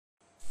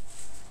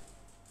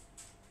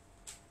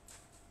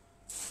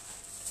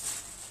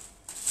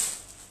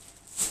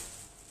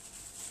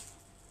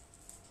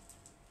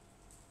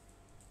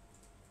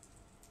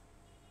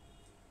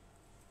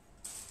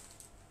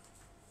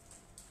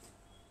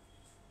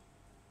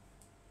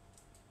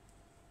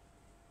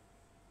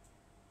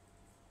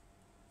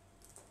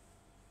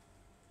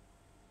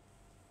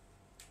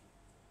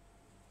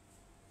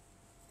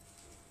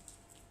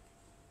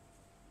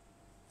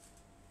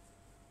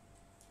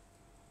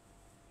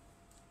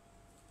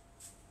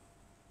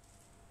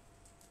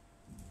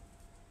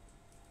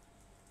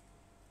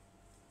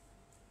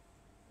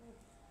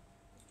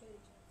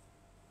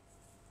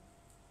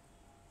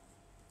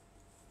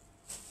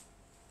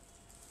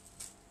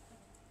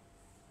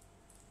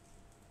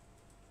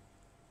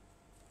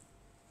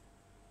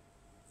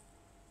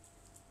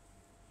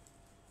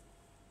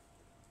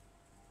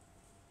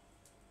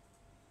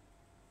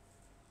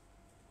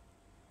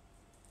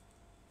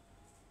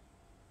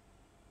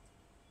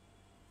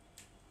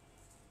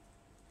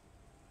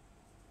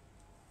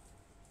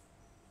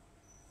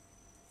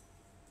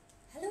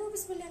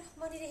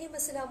Bismillahirrahmanirrahim.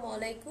 Assalamu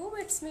alaikum.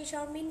 It's me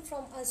Sharmin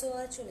from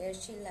Azoa চলে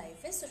আসছি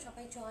লাইভে। সো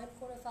সবাই জয়েন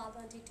করে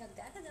ফালতু ঠিকঠাক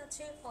দেখা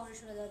যাচ্ছে আর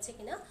শোনা যাচ্ছে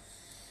কিনা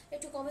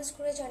একটু কমেন্টস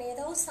করে জানিয়ে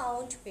দাও।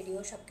 সাউন্ড ভিডিও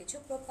সবকিছু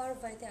প্রপার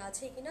ওয়েতে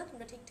আছে কিনা,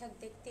 তোমরা ঠিকঠাক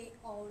দেখতে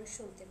আর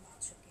শুনতে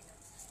পাচ্ছ কিনা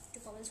একটু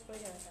কমেন্টস করে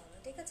জানাতে হবে।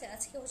 ঠিক আছে,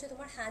 আজকে হচ্ছে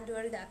তোমার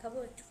হ্যান্ডওয়ার্ক দেখাবো,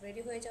 একটু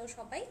রেডি হয়ে যাও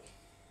সবাই।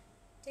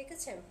 ঠিক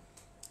আছে,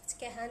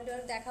 আজকে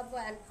হ্যান্ডওয়ার্ক দেখাবো।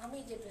 অ্যান্ড আমি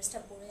যে ড্রেসটা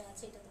পরে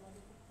আছি এটা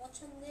তোমাদের খুব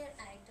পছন্দের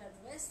একটা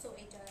ড্রেস। তো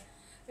এটা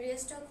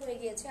রিস্টক হয়ে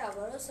গিয়েছে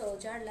আবারও। সো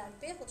যার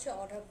লাগবে হচ্ছে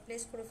অর্ডার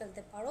প্লেস করে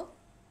ফেলতে পারো।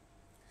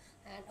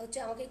 অ্যান্ড হচ্ছে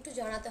আমাকে একটু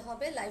জানাতে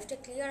হবে লাইভটা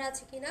ক্লিয়ার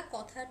আছে কিনা,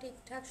 কথা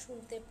ঠিকঠাক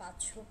শুনতে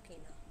পাচ্ছ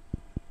কিনা।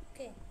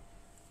 ওকে,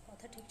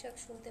 কথা ঠিকঠাক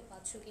শুনতে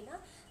পাচ্ছ কিনা।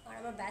 আর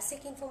আমার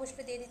বেসিক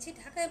ইনফরমেশনটা দিয়ে দিচ্ছি,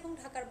 ঢাকা এবং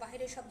ঢাকার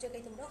বাইরে সব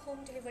জায়গায় তোমরা হোম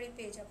ডেলিভারি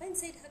পেয়ে যাবে।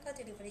 ইনসাইড ঢাকা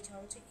ডেলিভারি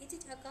চার্জ হচ্ছে 80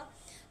 টাকা,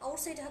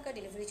 আউটসাইড ঢাকা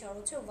ডেলিভারি চার্জ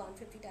হচ্ছে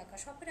 150 টাকা।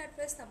 শপের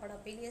অ্যাড্রেস নাম্বারটা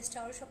বেলি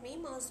স্টার শপ নেই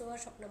মাস দেওয়া,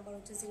 শপ নাম্বার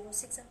হচ্ছে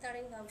 06 আর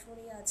তারিং নাম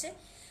শুনিয়ে আছে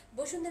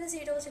বসুন্ধরা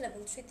সিটি, এটা হচ্ছে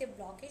লেভেল 3 তে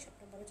ব্লকে, শপ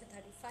নাম্বার হচ্ছে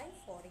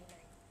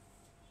 3549।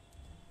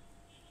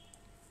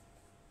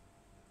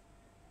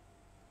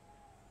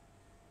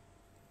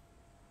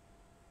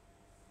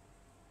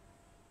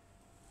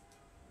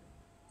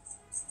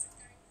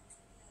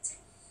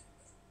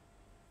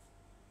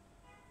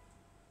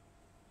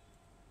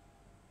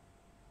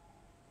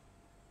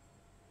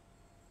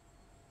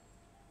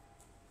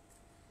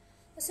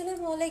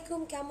 আসসালামু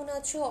আলাইকুম, কেমন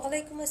আছো?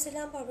 ওয়ালাইকুম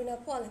আসসালাম পারবেন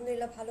আপু,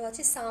 আলহামদুলিল্লাহ ভালো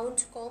আছি। সাউন্ড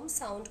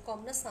কম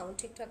না, সাউন্ড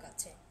ঠিকঠাক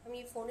আছে? আমি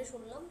ফোনে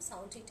শুনলাম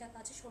সাউন্ড ঠিকঠাক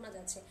আছে, শোনা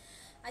যাচ্ছে।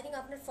 আই থিঙ্ক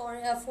আপনার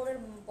ফোনের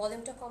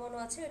ভলিউমটা কমানো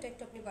আছে, ওটা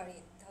একটু আপনি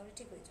বাড়িয়ে দিন, তাহলে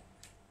ঠিক হয়ে যাবে।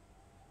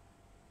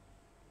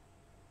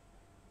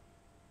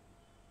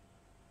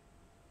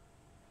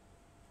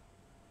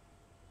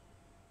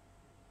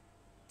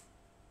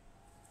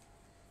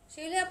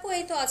 শিউলি আপু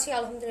এই তো আছি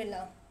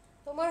আলহামদুলিল্লাহ।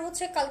 তোমার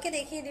হচ্ছে কালকে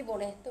দেখিয়ে দিব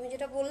না, তুমি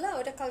যেটা বললা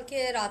ওটা কালকে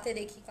রাতে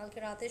দেখি, কালকে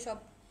রাতে সব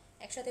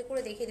একসাথে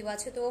করে দেখিয়ে দিব।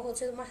 আছে তো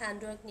হচ্ছে তোমার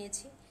হ্যান্ডওয়ার্ক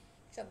নিয়েছি,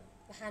 সব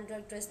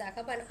হ্যান্ডওয়ার্ক ড্রেস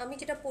দেখাবো। আমি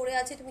যেটা পরে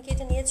আছি, তুমি কি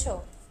এটা নিয়েছো?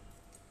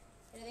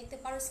 এটা দেখতে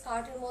পারো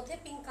স্কার্টের মধ্যে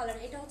পিঙ্ক কালার,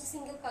 এটা হচ্ছে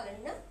সিঙ্গেল কালার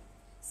না,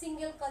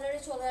 সিঙ্গেল কালারে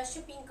চলে আসছে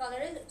পিঙ্ক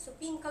কালারে। সো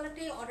পিঙ্ক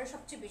কালারটাই অর্ডার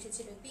সবচেয়ে বেশি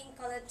ছিল, পিঙ্ক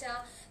কালারটা।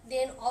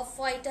 দেন অফ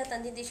হোয়াইটটা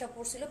তানজিন দিশা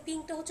পড়ছিল,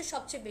 পিঙ্কটা হচ্ছে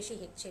সবচেয়ে বেশি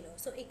হিট ছিল।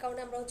 সো এই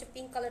কারণে আমরা হচ্ছে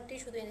পিঙ্ক কালারটাই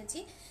শুধু এনেছি,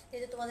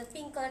 যেহেতু তোমাদের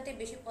পিঙ্ক কালারটাই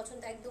বেশি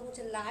পছন্দ, একদম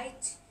হচ্ছে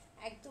লাইট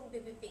একদম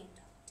বেবি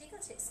পিঙ্কটা। ঠিক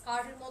আছে,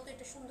 স্কার্টের মতো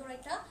এটা সুন্দর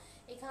একটা,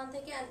 এখান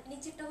থেকে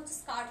নিচেরটা হচ্ছে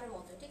স্কার্টের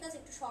মতো। ঠিক আছে,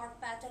 একটু শর্ট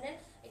প্যাটার্নের,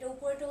 এটা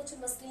উপরেটা হচ্ছে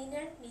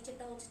মাসলিনের,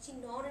 নিচেরটা হচ্ছে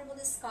চিননের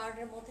মধ্যে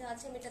স্কার্টের মধ্যে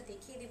আছে। আমি এটা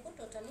দেখিয়ে দিব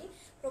টোটালি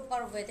প্রপার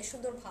ওয়েতে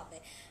সুন্দরভাবে।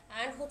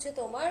 অ্যান্ড হচ্ছে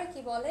তোমার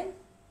কি বলেন,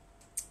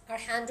 আর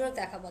হ্যান্ডওয়ার্ক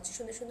দেখাবো হচ্ছে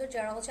সুন্দর সুন্দর,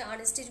 যারা হচ্ছে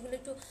আনস্টিচগুলো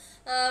একটু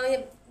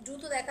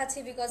দ্রুত দেখাচ্ছি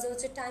বিকজ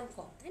হচ্ছে টাইম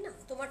কম, তাই না?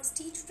 তোমার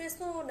স্টিচ ড্রেস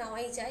তো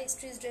নেওয়াই যায়,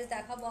 স্টিচ ড্রেস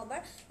দেখাবো। আবার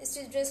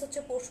স্টিচ ড্রেস হচ্ছে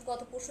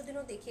গত পরশু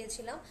দিনও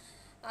দেখিয়েছিলাম,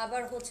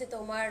 আবার হচ্ছে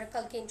তোমার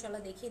কালকে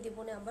ইনশাল্লাহ দেখিয়ে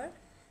দেবো না। আবার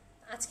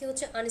আজকে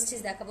হচ্ছে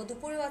আনস্টিচ দেখাবো,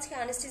 দুপুরেও আজকে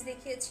আনস্টিচ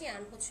দেখিয়েছি।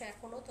 অ্যান্ড হচ্ছে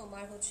এখনও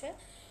তোমার হচ্ছে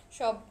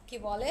সব কি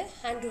বলে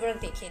হ্যান্ডওয়ার্ক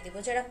দেখিয়ে দেবো।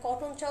 যারা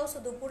কটন চাও সো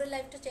দুপুরের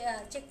লাইফটা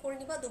চেক করে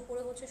নিবা,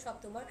 দুপুরে হচ্ছে সব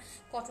তোমার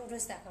কটন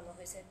ড্রেস দেখানো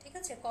হয়েছে। ঠিক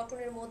আছে,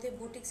 কটনের মধ্যে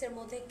বুটিক্সের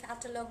মধ্যে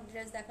ক্যাটালগ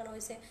ড্রেস দেখানো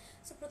হয়েছে।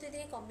 সো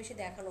প্রতিদিনই কম বেশি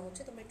দেখানো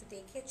হচ্ছে, তোমরা একটু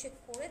দেখে চেক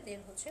করে দেন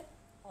হচ্ছে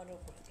অর্ডার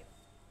করে দিও।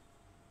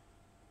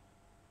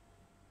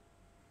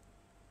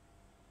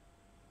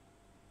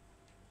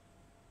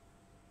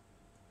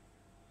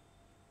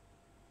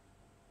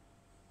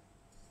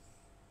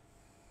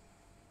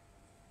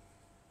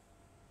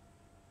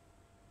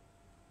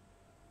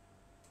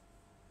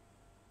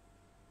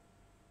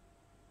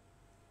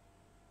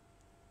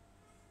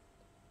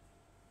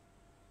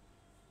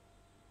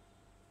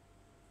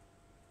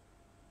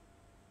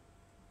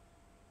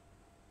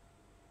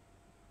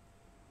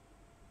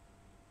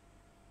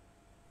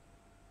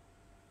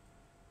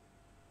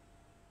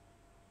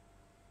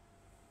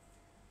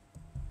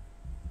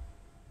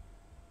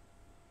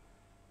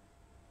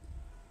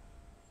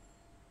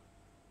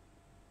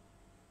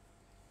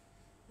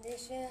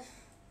 দেশে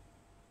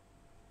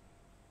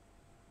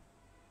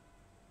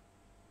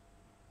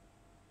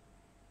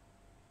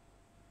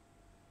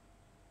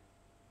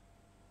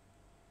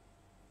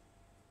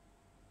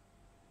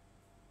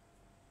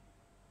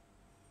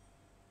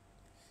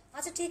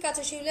আচ্ছা ঠিক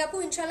আছে শিউলি আপু,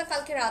 ইনশাল্লাহ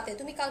কালকে রাতে,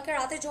 তুমি কালকে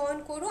রাতে জয়েন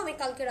করো, আমি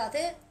কালকে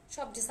রাতে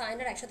সব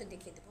ডিজাইনার একসাথে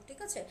দেখিয়ে দেবো। ঠিক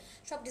আছে,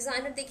 সব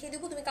ডিজাইনার দেখিয়ে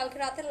দেবো, তুমি কালকে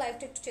রাতের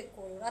লাইভটা একটু চেক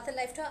করো, রাতের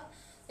লাইভটা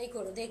এই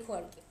করো, দেখো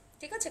আর কি।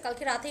 ঠিক আছে,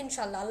 কালকে রাতে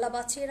ইনশাল্লাহ আল্লাহ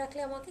বাঁচিয়ে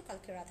রাখলে আমাকে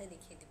কালকে রাতে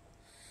দেখিয়ে দেবো।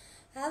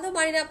 হ্যালো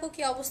মারিনা আপু,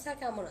 কি অবস্থা,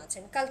 কেমন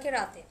আছেন? কালকে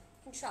রাতে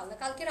ইনশাল্লাহ,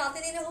 কালকে রাতে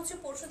দিলে হচ্ছে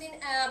পরশু দিন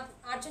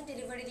আর্জেন্ট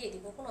ডেলিভারি দিয়ে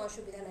দিব, কোনো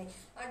অসুবিধা নাই।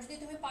 আর যদি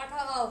তুমি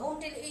হোম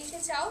এসে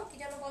চাও, কি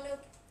যেন বলে,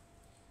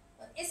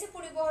 এসে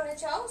পরিবহনে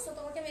চাও, সো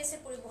তোমাকে আমি এসে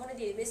পরিবহনে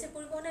দিয়ে দেবো। এসে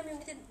পরিবহনে আমি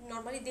এমনিতে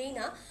নর্মালি দেই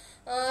না,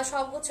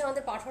 সব হচ্ছে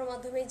আমাদের পাঠানোর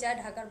মাধ্যমেই যায়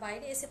ঢাকার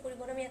বাইরে। এসে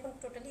পরিবহনে আমি এখন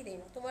টোটালি দেই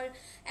না। তোমার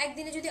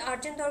একদিনে যদি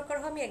আর্জেন্ট দরকার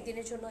হয়, আমি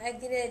একদিনের জন্য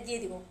একদিনে দিয়ে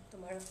দিব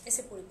তোমার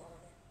এসে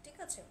পরিবহনে। ঠিক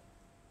আছে,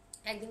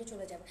 একদিনই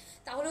চলে যাবে।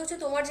 তাহলে হচ্ছে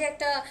তোমার যে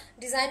একটা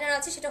ডিজাইনার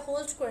আছে সেটা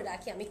হোল্ড করে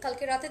রাখি আমি,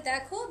 কালকে রাতে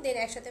দেখো, দেন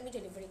একসাথে আমি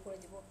ডেলিভারি করে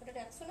দিব। ওটা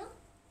দেখছো না?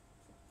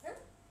 হ্যাঁ,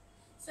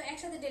 সো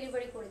একসাথে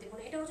ডেলিভারি করে দেবো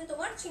না। এটা হচ্ছে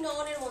তোমার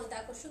চিননের মধ্যে,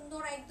 দেখো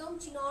সুন্দর একদম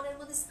চিননের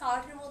মধ্যে,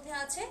 স্কার্টের মধ্যে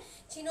আছে,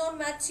 চিনন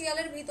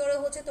ম্যাটেরিয়ালের ভিতরে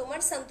হচ্ছে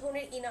তোমার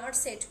সান্থনের ইনার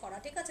সেট করা,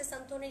 ঠিক আছে,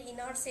 সান্থনের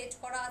ইনার সেট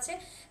করা আছে,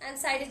 অ্যান্ড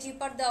সাইডে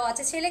জিপার দেওয়া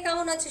আছে। ছেলে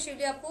কেমন আছে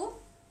শিউলি আপু,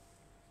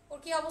 ওর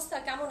কি অবস্থা,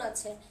 কেমন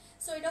আছে?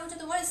 সো এটা হচ্ছে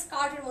তোমার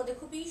স্কার্টের মধ্যে,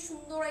 খুবই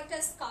সুন্দর একটা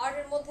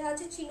স্কার্টের মধ্যে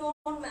আছে,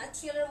 চিনন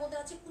ম্যাটেরিয়ালের মধ্যে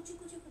আছে, কুচি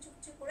কুচি কুচি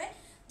কুচি করে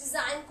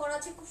ডিজাইন করা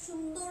আছে, খুব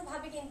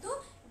সুন্দরভাবে কিন্তু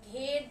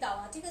ঘের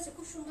দেওয়া, ঠিক আছে,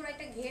 খুব সুন্দর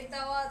একটা ঘের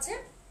দেওয়া আছে।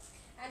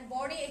 এন্ড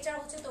বডি এটার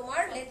হচ্ছে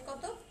তোমার লেন্থ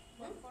কত?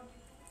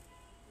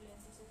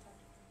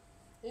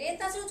 লেন্থ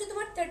আছে হচ্ছে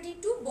তোমার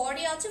 32,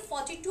 বডি আছে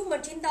 42,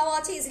 মার্জিন দেওয়া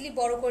আছে, ইজিলি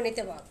বড় করে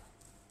নিতে পারবে।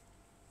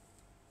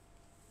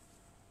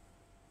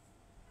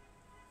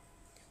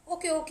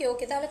 ওকে ওকে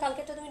ওকে, তাহলে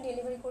কালকেটা তুমি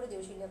ডেলিভারি করে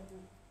দিও শিলা আপু,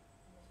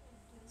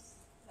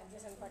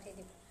 অ্যাড্রেস আমি পাঠিয়ে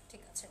দেবো,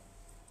 ঠিক আছে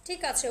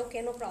ঠিক আছে, ওকে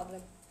নো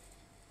প্রবলেম।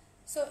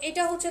 সো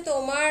এটা হচ্ছে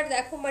তোমার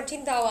দেখো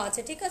মার্জিন দেওয়া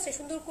আছে, ঠিক আছে,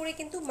 সুন্দর করে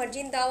কিন্তু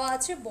মার্জিন দেওয়া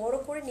আছে, বড়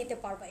করে নিতে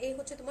পারবা, এই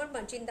হচ্ছে তোমার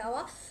মার্জিন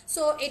দেওয়া।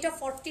 সো এটা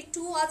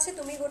 42 আছে,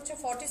 তুমি হচ্ছে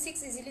 46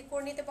 ইজিলি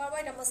করে নিতে পারবা।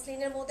 এটা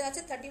মাসলিনের মধ্যে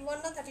আছে, 31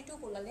 না 32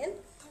 বললা লেন্থ,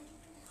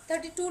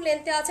 32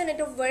 লেন্থে আছেন।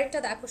 এটা ওয়ারটা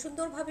দেখো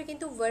সুন্দরভাবে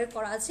কিন্তু ওয়ার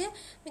করা আছে,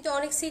 কিন্তু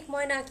অনেক সিক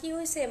ময়না, কি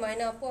হয়েছে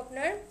ময়না আপু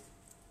আপনার?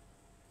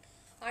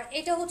 আর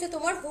এটা হচ্ছে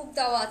তোমার হুক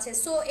দেওয়া আছে,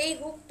 সো এই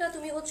হুকটা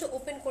তুমি হচ্ছে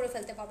ওপেন করে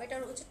ফেলতে পারবে, এটা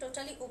হচ্ছে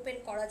টোটালি ওপেন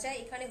করা যায়,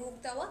 এখানে হুক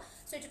দেওয়া,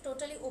 সো এটা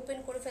টোটালি ওপেন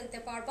করে ফেলতে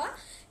পারবা।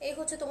 এই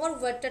হচ্ছে তোমার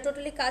ওয়ার্ডটা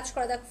টোটালি কাজ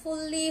করা, দেখ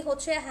ফুললি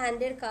হচ্ছে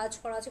হ্যান্ডের কাজ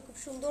করা আছে, খুব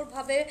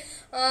সুন্দরভাবে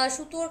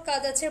সুতোর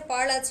কাজ আছে,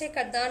 পার্ল আছে,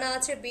 কারদানা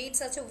আছে, বিটস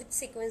আছে, উইথ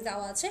সিকোয়েন্স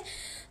দেওয়া আছে।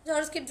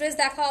 সরস্কি ড্রেস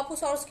দেখাও আপু,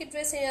 সরস্কি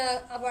ড্রেস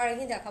আবার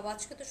এখানে দেখাবো,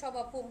 আজকে তো সব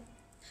আপু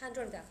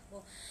হ্যান্ডওয়ার্ক দেখাবো।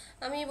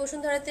 আমি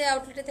বসুন্ধরাতে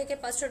আউটলেটে থেকে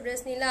 5টা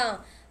ড্রেস নিলাম,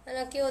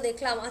 কেউ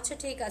দেখলাম, আচ্ছা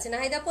ঠিক আছে।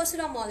 নাহিদা আপু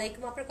আসসালামু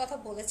আলাইকুম, আপনার কথা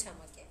বলেছে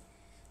আমাকে,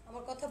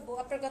 আপনার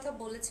কথা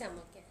বলেছে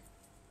আমাকে,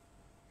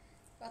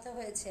 কথা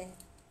হয়েছে,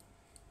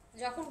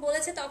 যখন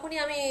বলেছে তখনই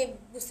আমি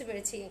বুঝতে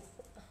পেরেছি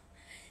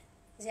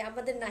যে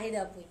আমাদের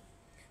নাহিদা আপুই।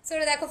 সো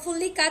এটা দেখো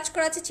ফুললি কাজ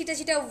করা আছে, ছিটা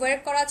ছিটা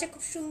ওয়ার্ক করা আছে,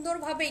 খুব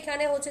সুন্দরভাবে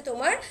এখানে হচ্ছে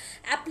তোমার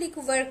অ্যাপ্লিক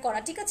ওয়ার্ক করা,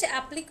 ঠিক আছে,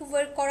 অ্যাপ্লিক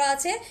ওয়ার্ক করা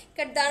আছে,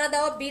 দানা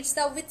দেওয়া, বিটস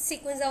দেওয়া, উইথ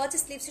সিকোয়েন্স দেওয়া আছে,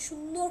 স্লিভসে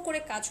সুন্দর করে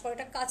কাজ করা,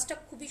 এটা কাজটা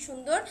খুবই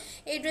সুন্দর।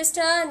 এই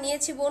ড্রেসটা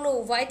নিয়েছি বোন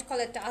হোয়াইট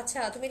কালারটা, আচ্ছা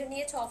তুমি এটা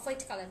নিয়েছো অফ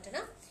হোয়াইট কালারটা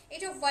না?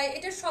 এটা হোয়াইট,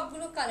 এটা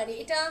সবগুলো কালারই,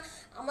 এটা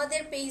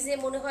আমাদের পেজে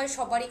মনে হয়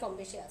সবারই কম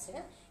বেশি আছে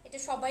না, এটা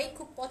সবাই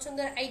খুব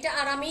পছন্দের এইটা।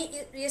 আর আমি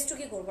রেস্টও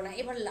করবো না,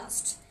 এবার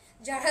লাস্ট,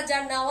 যারা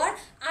যার নেওয়ার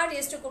আর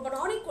রেস্টও করবো না,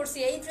 অনেক করছি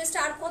এই ড্রেসটা,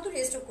 আর কত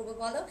রেস্টও করবো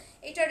বলো,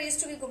 এটা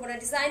রেস্টও করবো না,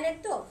 ডিজাইনের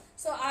তো।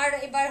 সো আর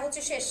এবার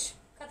হচ্ছে শেষ,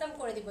 খতম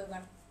করে দিব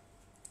এবার।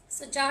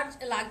 সো যার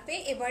লাগবে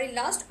এবারে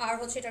লাস্ট, আর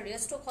হচ্ছে এটা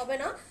রেস্টক হবে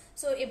না,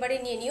 সো এবারে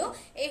নিয়ে নিও।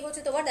 এই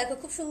হচ্ছে তোমার দেখো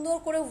খুব সুন্দর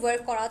করে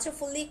ওয়ার্ক করা আছে,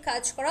 ফুললি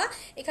কাজ করা,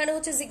 এখানে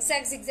হচ্ছে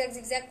জিগজ্যাগ জিগজ্যাগ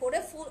জিগজ্যাগ করে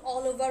ফুল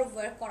অল ওভার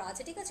ওয়ার্ক করা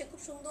আছে, ঠিক আছে,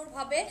 খুব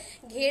সুন্দরভাবে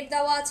ঘের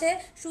দেওয়া আছে,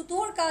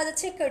 সুতোর কাজ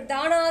আছে,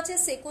 কারদানা আছে,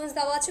 সিকোয়েন্স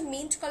দেওয়া আছে,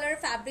 মিন্ট কালারের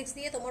ফ্যাব্রিক্স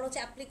দিয়ে তোমার হচ্ছে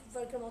অ্যাপ্লিক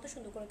ওয়ার্কের মতো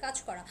সুন্দর করে কাজ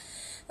করা।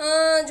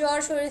 জ্বর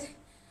শরীর,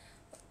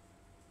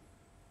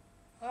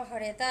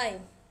 আরে তাই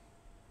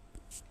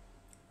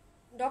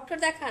ডক্টর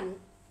দেখান,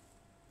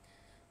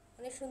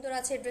 অনেক সুন্দর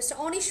আছে এই ড্রেসটা,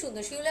 অনেক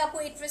সুন্দর শিউলি আপু,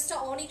 এই ড্রেসটা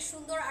অনেক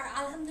সুন্দর। আর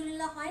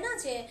আলহামদুলিল্লাহ হয় না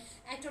যে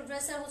একটা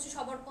ড্রেসের হচ্ছে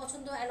সবার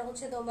পছন্দ, আর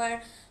হচ্ছে তোমার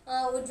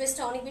ওই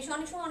ড্রেসটা অনেক বেশি,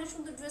 অনেক সময় অনেক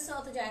সুন্দর ড্রেস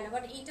অত যায় না,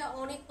 বাট এইটা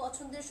অনেক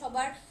পছন্দের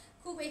সবার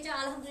খুব, এটা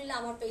আলহামদুলিল্লাহ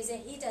আমার পেজে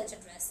হিট একটা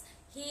ড্রেস,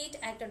 হিট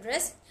একটা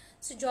ড্রেস।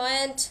 সো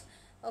জয়েন্ট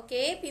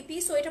ওকে পিপি,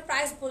 সো এটা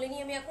প্রাইস বলিনি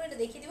আমি, এখন এটা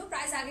দেখিয়ে দেবো,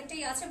 প্রাইস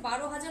আগেরটাই আছে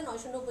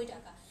 12,990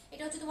 টাকা।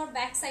 এটা হচ্ছে তোমার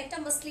ব্যাক সাইডটা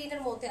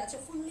মাসলিনের মধ্যে আছে,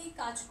 ফুললি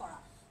কাজ করা,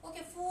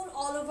 ওকে, ফুল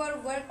অল ওভার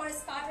ওয়ার্ক করা,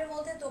 স্কার্টের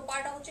মধ্যে,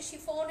 দোপাট্টা হচ্ছে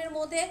শিফনের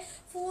মধ্যে,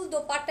 ফুল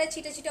দোপাট্টায়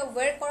ছিটা ছিটা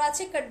ওয়ার্ক করা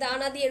আছে,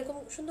 কারদানা দিয়ে এরকম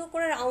সুন্দর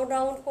করে রাউন্ড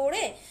রাউন্ড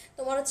করে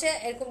তোমার হচ্ছে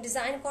এরকম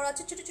ডিজাইন করা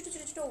আছে, ছোট ছোট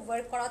ছোট ছোট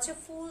ওয়ার্ক করা আছে,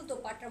 ফুল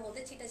দোপাট্টার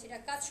মধ্যে ছিটা ছিটা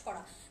কাজ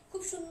করা,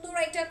 খুব সুন্দর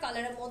একটা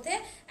কালারের মধ্যে,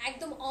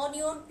 একদম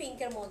অনিয়ন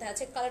পিঙ্কের মধ্যে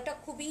আছে, কালারটা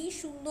খুবই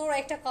সুন্দর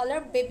একটা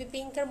কালার, বেবি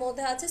পিঙ্কের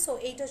মধ্যে আছে। সো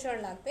এইটা যার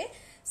লাগবে,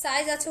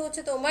 সাইজ আছে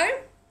হচ্ছে তোমার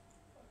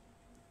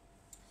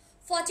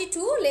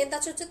 42, লেন্থ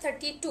আছে হচ্ছে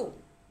 32,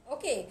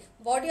 ওকে,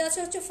 বডি আছে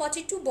হচ্ছে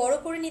 42, বড়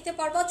করে নিতে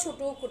পারবা,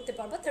 ছোটও করতে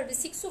পারবা,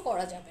 36ও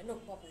করা যাবে, নো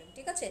প্রবলেম,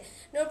 ঠিক আছে,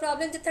 নো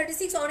প্রবলেম। যে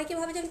 36, অনেকে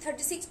ভাবে যে আমি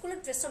 36 করলে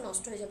ড্রেসটা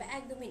নষ্ট হয়ে যাবে,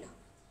 একদমই না,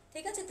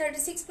 ঠিক আছে,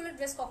 36 করলে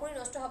ড্রেস কখনোই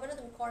নষ্ট হবে না,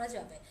 তুমি করা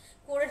যাবে,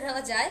 করে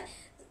নেওয়া যায়,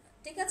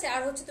 ঠিক আছে।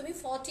 আর হচ্ছে তুমি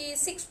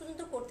 46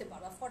 পর্যন্ত করতে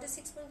পারবা,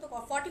 46 পর্যন্ত,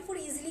 44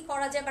 ইজিলি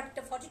করা যায়, বাট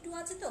এটা 42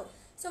 আছে তো,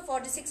 সো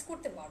 46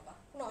 করতে পারবা,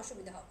 কোনো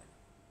অসুবিধা হবে না।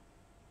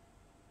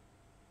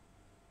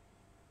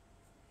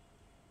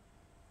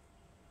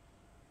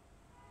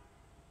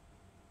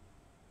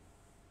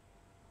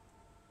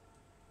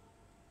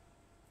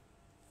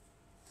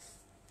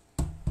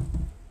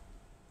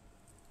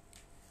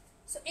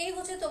 সো এই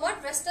হচ্ছে তোমার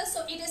ড্রেসটা, সো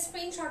এটা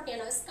স্ক্রিনশট নিয়ে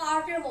নাও,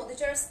 স্কার্টের মধ্যে,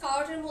 যারা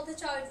স্কার্টের মধ্যে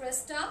চাও এই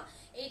ড্রেসটা,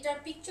 এইটার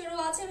পিকচারও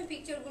আছে, আমি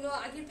পিকচারগুলো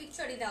আগের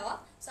পিকচারই দেওয়া,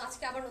 সো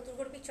আজকে আবার নতুন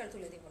করে পিকচার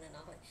তুলে দেবো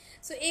না হয়।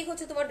 সো এই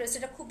হচ্ছে তোমার ড্রেস,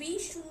 এটা খুবই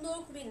সুন্দর,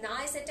 খুবই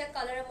নাইস একটা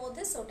কালারের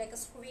মধ্যে। সো ওটা একটা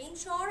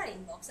স্ক্রিনশট আর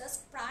ইনবক্স।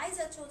 প্রাইস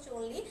আছে হচ্ছে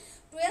অনলি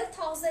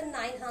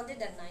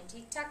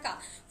 12,990 টাকা।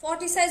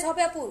 40 সাইজ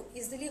হবে আপু?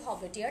 ইজিলি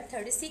হবে ডিয়ার।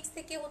 36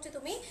 থেকে হচ্ছে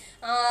তুমি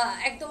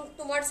একদম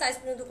তোমার সাইজ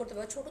পর্যন্ত করতে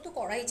পারবে, ছোট তো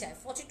করাই যায়।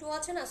 42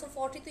 আছে না, সো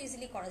 40 তো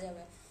ইজিলি করা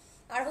যাবে।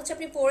 আর হচ্ছে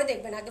আপনি পরে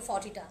দেখবেন আগে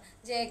 40টা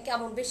যে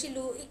কেমন, বেশি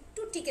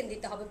একটু টিকেন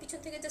দিতে হবে, পিছন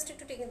থেকে জাস্ট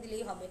একটু টিকেন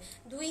দিলেই হবে।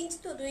 2 ইঞ্চ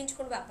তো 2 ইঞ্চ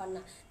কোনো ব্যাপার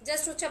না,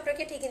 জাস্ট হচ্ছে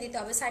আপনাকে টিকেন দিতে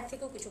হবে, সাইড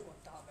থেকেও কিছু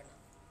করতে হবে না,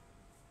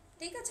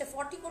 ঠিক আছে।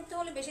 40 করতে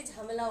হলে বেশি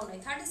ঝামেলাও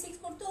নয়, 36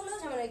 করতে হলেও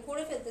ঝামেলা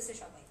করে ফেলতেছে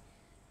সবাই।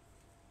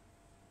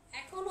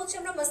 এখন হচ্ছে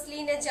আমরা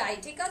মাসলিনে যাই,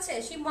 ঠিক আছে।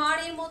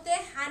 শিমারির মধ্যে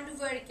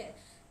হ্যান্ডওয়ার্কের,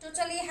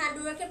 টোটালি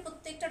হ্যান্ডওয়ার্কের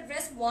প্রত্যেকটা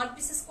ড্রেস 1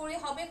 পিসেস করে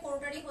হবে,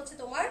 কোনোটারই হচ্ছে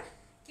তোমার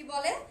কি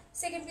বলে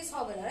সেকেন্ড পিস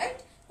হবে না, রাইট?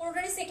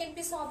 কোনোটারই সেকেন্ড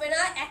পিস হবে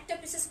না, একটা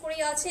পিসেস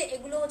করেই আছে।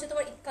 এগুলো হচ্ছে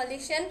তোমার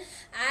কালেকশন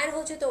অ্যান্ড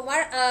হচ্ছে তোমার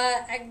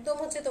একদম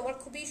হচ্ছে তোমার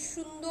খুবই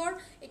সুন্দর,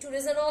 একটু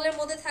রিজনেবলের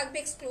মধ্যে থাকবে,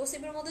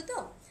 এক্সক্লুসিভের মধ্যে। তো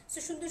সো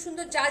সুন্দর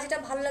সুন্দর যা যেটা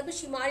ভালো লাগবে।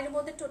 শিমারির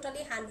মধ্যে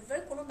টোটালি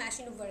হ্যান্ডওয়ার্ক, কোনো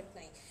মেশিন ওয়ার্ক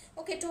নাই,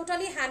 ওকে।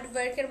 টোটালি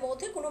হ্যান্ডওয়ার্কের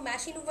মধ্যে কোনো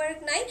মেশিন ওয়ার্ক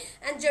নাই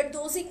অ্যান্ড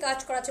জারদোজি কাজ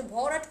করা আছে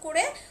ভরাট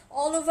করে,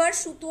 অল ওভার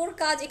সুতোর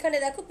কাজ। এখানে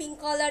দেখো পিঙ্ক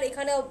কালার,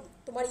 এখানে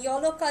তোমার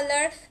ইয়েলো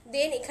কালার,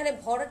 দেন এখানে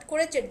ভরাট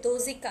করে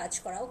জারদোজি কাজ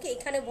করা, ওকে।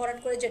 এখানে ভরাট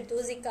করে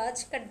জারদোজি কাজ,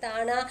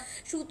 দানা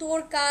সুতোর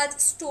কাজ,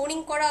 স্টোনিং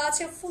করা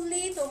আছে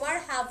ফুললি তোমার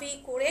হ্যাভি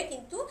করে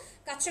কিন্তু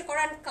কাজটা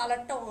করা।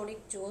 কালারটা অনেক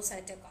জোস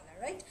একটা কালার,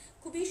 রাইট?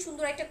 খুবই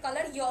সুন্দর একটা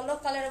কালার, ইয়েলো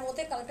কালারের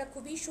মধ্যে, কালারটা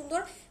খুবই সুন্দর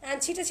অ্যান্ড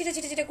ছিটে ছিটে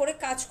ছিটে ছিটে করে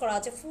কাজ করা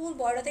আছে, ফুল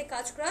বর্ডারতে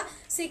কাজ করা,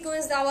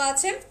 সিকোয়েন্স দেওয়া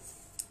আছে।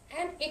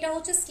 অ্যান্ড এটা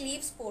হচ্ছে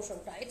স্লিভস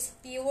পোর্শনটা, ইটস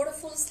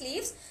বিউটিফুল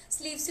স্লিভস।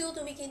 স্লিভসেও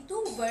তুমি কিন্তু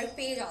ওয়ার্ক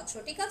পেয়ে যাচ্ছ,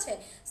 ঠিক আছে।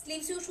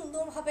 স্লিভসেও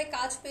সুন্দরভাবে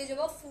কাজ পেয়ে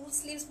যাবো, ফুল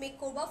স্লিভস মেক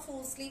করবা,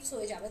 ফুল স্লিভস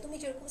হয়ে যাবে। তুমি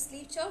যেরকম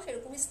স্লিভ চাও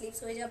সেরকমই স্লিভস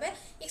হয়ে যাবে,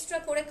 এক্সট্রা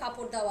করে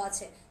কাপড় দেওয়া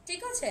আছে,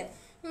 ঠিক আছে।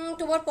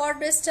 তোমার পর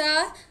ড্রেসটা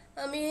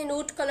আমি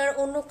নোট কালার,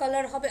 অন্য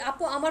কালার হবে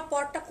আপু। আমার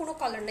পরটা কোনো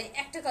কালার নেই,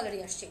 একটা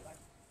কালারই আসছে এবার,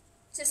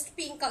 জাস্ট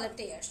পিঙ্ক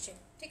কালারটাই আসছে,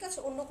 ঠিক আছে,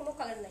 অন্য কোনো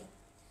কালার নাই।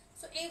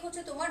 সো এই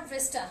হচ্ছে তোমার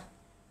ড্রেসটা,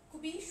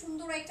 খুবই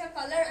সুন্দর একটা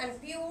কালার অ্যান্ড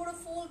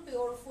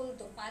বিউটিফুল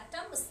দোপাট্টা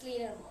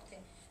মসলিনের মধ্যে,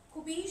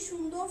 খুবই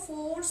সুন্দর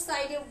 4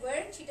 সাইডে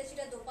ওয়ার্ক, ছিটা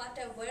ছিটা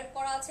দোপাট্টা ওয়ার্ক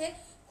করা আছে,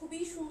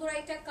 খুবই সুন্দর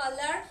একটা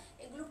কালার।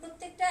 এগুলো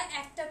প্রত্যেকটা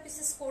একটা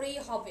পিসেস করেই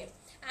হবে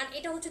অ্যান্ড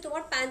এটা হচ্ছে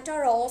তোমার প্যান্টটা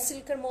র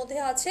সিল্কের মধ্যে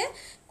আছে,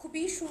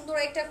 খুবই সুন্দর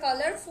একটা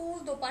কালার। ফুল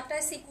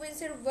দোপাট্টায়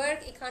সিকোয়েন্সের ওয়ার্ক,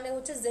 এখানে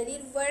হচ্ছে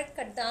জেরির ওয়ার্ক,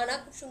 কাটদানা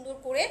খুব সুন্দর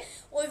করে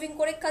ওয়েভিং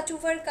করে কাটু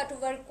ওয়ার্ক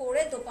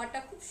করে দোপাট্টা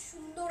খুব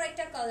সুন্দর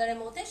একটা কালারের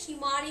মধ্যে,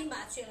 শিমারি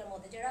ম্যাটেরিয়ালের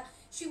মধ্যে। যারা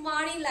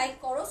শিমারি লাইক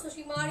করো, সো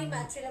শিমারি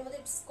ম্যাটেরিয়ালের মধ্যে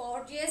ইটস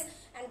গর্জিয়াস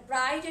অ্যান্ড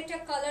ব্রাইট একটা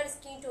কালার,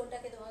 স্কিন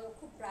টোনটাকে তোমাকে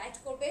খুব ব্রাইট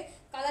করবে।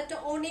 কালারটা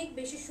অনেক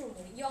বেশি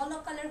সুন্দর, ইয়েলো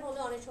কালার হলে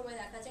অনেক সময়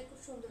দেখা যায় খুব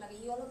সুন্দর লাগে।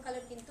 ইয়েলো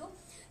কালার কিন্তু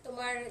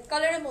তোমার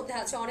কালারের মধ্যে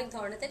আছে অনেক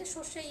ধরনের, তাই না?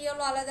 সর্ষে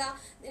ইয়েলো আলাদা,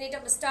 দেন এটা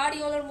স্টার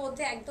ইয়েলোর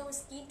মধ্যে একদম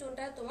স্কিন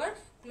টোনটা তোমার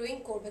গ্লোয়িং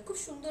করবে, খুব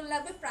সুন্দর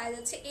লাগবে। প্রাইস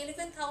আছে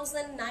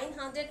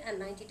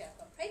 11,990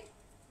 টাকা, রাইট?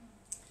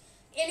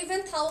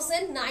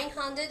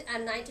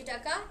 11,990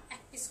 টাকা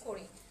এক পিস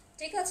করে,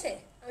 ঠিক আছে।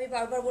 আমি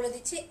বারবার বলে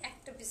দিচ্ছি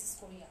একটা পিসেস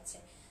করে আছে।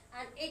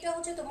 আর এটা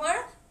হচ্ছে তোমার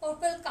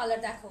পার্পল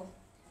কালার, দেখো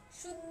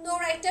সুন্দর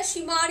একটা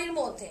শিমারির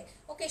মধ্যে,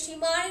 ওকে।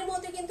 শিমারির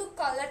মধ্যে কিন্তু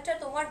কালারটা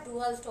তোমার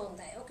ডুয়াল টোন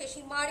দেয়, ওকে।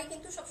 শিমারি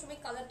কিন্তু সবসময়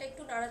কালারটা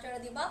একটু নাড়াচাড়া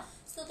দিবা,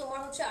 তো তোমার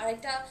হচ্ছে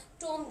আরেকটা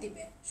টোন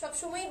দিবে,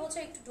 সবসময় হচ্ছে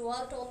একটু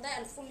ডুয়াল টোন দেয়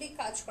অ্যান্ড ফুললি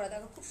কাজ করা।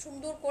 দেখো খুব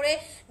সুন্দর করে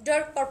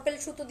ডার্ক পার্পল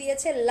সুতো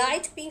দিয়েছে,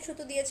 লাইট পিঙ্ক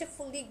সুতো দিয়েছে,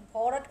 ফুললি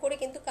ভরাট করে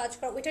কিন্তু কাজ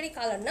করা। ওইটারই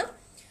কালার না,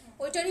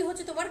 ওইটারই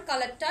হচ্ছে তোমার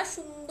কালারটা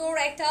সুন্দর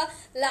একটা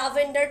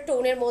ল্যাভেন্ডার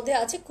টোনের মধ্যে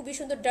আছে, খুবই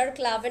সুন্দর ডার্ক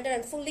ল্যাভেন্ডার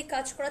অ্যান্ড ফুললি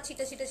কাজ করা,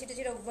 ছিটা ছিটা ছিটা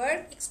ছিটা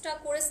ওয়ার্ক, এক্সট্রা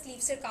করে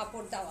স্লিভসের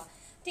কাপড় দেওয়া,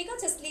 ঠিক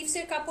আছে।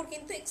 স্লিভসের কাপড়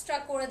কিন্তু এক্সট্রা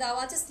করে দেওয়া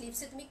আছে,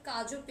 স্লিভসে তুমি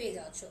কাজও পেয়ে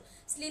যাচ্ছ,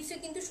 স্লিভসে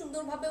কিন্তু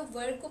সুন্দরভাবে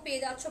ওয়ার্কও পেয়ে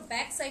যাচ্ছ।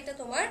 ব্যাক সাইডটা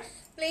তোমার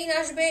প্লেন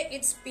আসবে,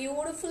 it's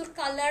beautiful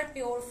colour,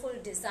 beautiful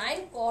design,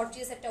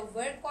 gorgeous একটা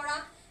ওয়ার্ক করা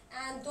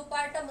অ্যান্ড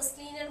দোপাট্টা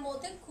মসলিনের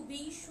মধ্যে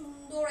খুবই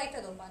সুন্দর একটা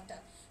দোপাট্টা,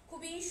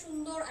 খুবই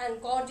সুন্দর and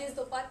gorgeous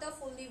dupatta,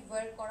 fully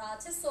work করা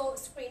আছে। সো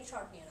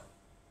স্ক্রিনশট নিয়ে নাও,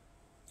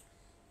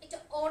 এটা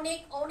অনেক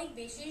অনেক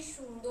বেশি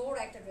সুন্দর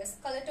একটা ড্রেস।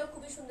 কালারটাও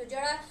খুবই সুন্দর,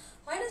 যারা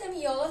হয় না যে আমি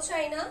ইয়েলো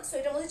চাই না, সো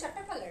এটার মধ্যে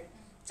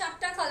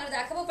চারটা কালার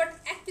দেখাবো, বাট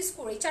এক পিস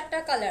করেই চারটা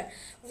কালার,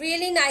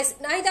 রিয়েলি নাইস।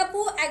 নাহিদ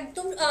আপু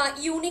একদম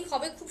ইউনিক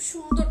হবে, খুব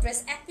সুন্দর ড্রেস,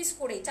 এক পিস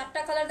করেই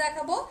চারটা কালার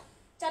দেখাবো,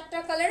 চারটা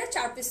কালারে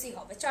 4 পিসই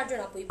হবে, 4 জন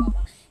আপুই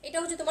পাবা। এটা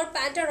হচ্ছে তোমার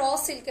প্যান্টটা র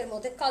সিল্কের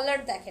মধ্যে, কালার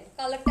দেখেন,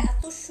 কালারটা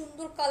এত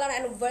সুন্দর কালার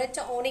অ্যান্ড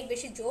ওয়েটটা অনেক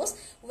বেশি জোস,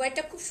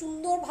 ওয়েটটা খুব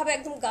সুন্দরভাবে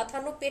একদম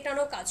গাঁথানো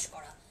পেটানো কাজ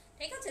করা,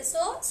 ঠিক আছে।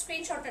 সো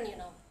স্ক্রিনশটটা নিয়ে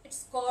নাও,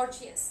 ইটস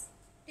গর্জিয়াস,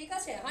 ঠিক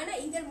আছে। হয় না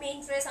ঈদের মেইন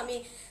ড্রেস,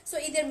 সো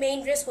ঈদের মেইন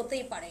ড্রেস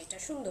হতেই পারে, এটা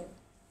সুন্দর।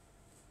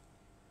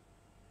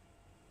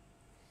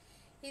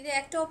 ঈদে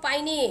একটাও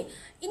পাইনি,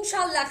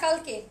 ইনশাল্লাহ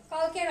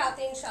কালকে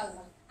রাতে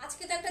ইনশাল্লাহ।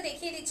 আজকে তো একটা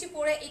দেখিয়ে দিচ্ছি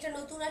পরে, এটা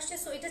নতুন আসছে,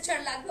 সো এটা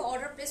যার লাগবে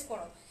অর্ডার প্লেস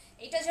করো,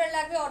 এটা যার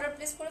লাগবে অর্ডার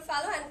প্লেস করে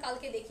ফেলো অ্যান্ড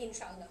কালকে দেখি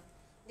ইনশাল্লাহ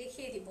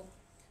দেখিয়ে দিব।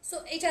 সো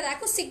এটা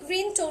দেখো সি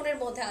গ্রিন টোনের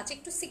মধ্যে আছে,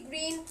 একটু সি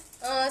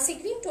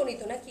গ্রিন টোনই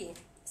তো নাকি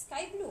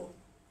স্কাই ব্লু,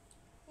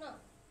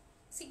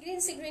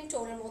 সিগ্রিন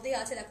টোনের মধ্যে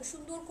আছে, দেখো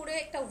সুন্দর করে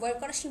একটা ওয়ার্ক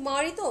করা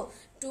সীমারি, তো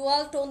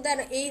ডুয়াল টোন দেন,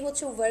 এই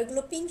হচ্ছে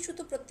ওয়ার্কগুলো পিঙ্ক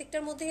সুতো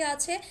প্রত্যেকটার মধ্যেই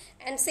আছে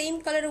অ্যান্ড সেম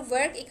কালারের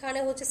ওয়ার্ক, এখানে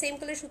হচ্ছে সেম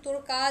কালার সুতোর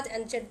কাজ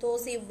অ্যান্ড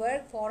জেরদোজি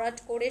ওয়ার্ক, ভরাট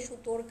করে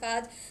সুতোর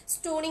কাজ,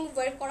 স্টোনিং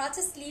ওয়ার্ক করা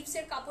আছে,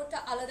 স্লিভসের কাপড়টা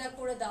আলাদা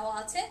করে দেওয়া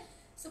আছে।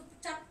 সো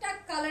চারটা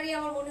কালারই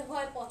আমার মনে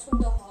হয়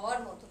পছন্দ হওয়ার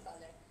মতো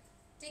কালার,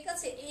 ঠিক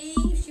আছে। এই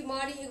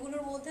সীমারি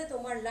এগুলোর মধ্যে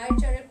তোমার লাইট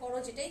চারের করো,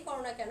 যেটাই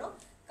করো না কেন,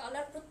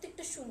 কালার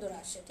প্রত্যেকটা সুন্দর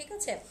আসে, ঠিক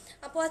আছে।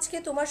 আপু আজকে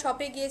তোমার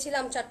শপে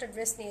গিয়েছিলাম, 4টা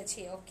ড্রেস নিয়েছি,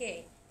 ওকে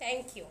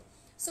থ্যাংক ইউ।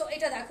 সো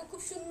এটা দেখো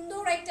খুব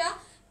সুন্দর একটা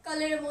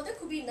কালারের মধ্যে,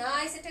 খুবই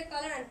নাইস একটা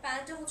কালার অ্যান্ড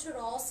প্যান্টটা হচ্ছে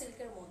র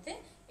সিল্কের মধ্যে,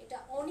 এটা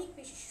অনেক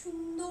বেশি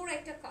সুন্দর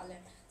একটা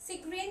কালার,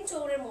 সিগ্রিন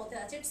টোনের মধ্যে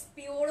আছে, it's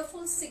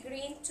beautiful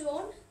sea green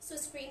tone. So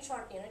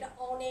screenshot নিন, এটা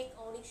অনেক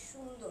অনেক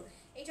সুন্দর।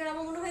 এটার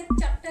আমার মনে হয়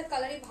 4টা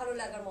কালারই ভালো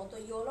লাগার মতো,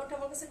 ইয়েলোটা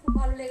আমার কাছে খুব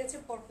ভালো লেগেছে,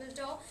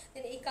 পার্পলটাও,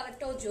 দেন এই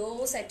কালারটাও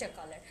জোস একটা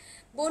কালার।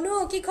 বনু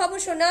কি খবর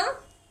শোনা?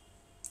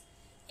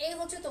 এই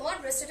হচ্ছে তোমার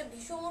ড্রেসটা,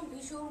 ভীষণ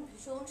ভীষণ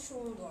ভীষণ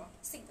সুন্দর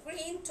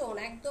সিগ্রিন টোন,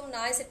 একদম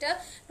নাইস এটা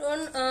টোন।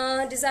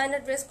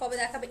 ডিজাইনার ড্রেস কবে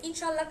দেখাবে?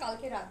 ইনশাল্লাহ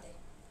কালকে রাতে,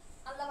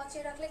 আল্লাহ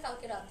বাঁচিয়ে রাখলে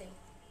কালকে রাতে।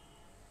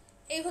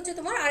 এই হচ্ছে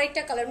তোমার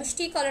আরেকটা কালার,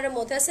 মিষ্টি কালারের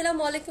মধ্যে।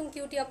 আসসালামু আলাইকুম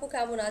কিউটি আপু,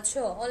 কেমন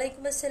আছো?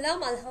 ওয়ালাইকুম আসসালাম,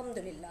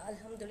 আলহামদুলিল্লাহ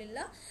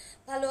আলহামদুলিল্লাহ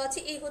ভালো আছি।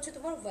 এই হচ্ছে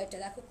তোমার হোয়াইটটা,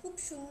 দেখো খুব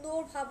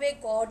সুন্দরভাবে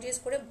গর্জিয়াস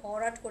করে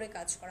ভরাট করে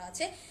কাজ করা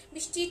আছে,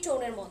 মিষ্টি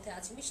টোনের মধ্যে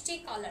আছে, মিষ্টি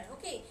কালার,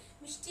 ওকে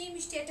মিষ্টি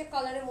মিষ্টি একটা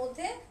কালারের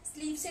মধ্যে।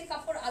 স্লিভসের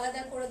কাপড়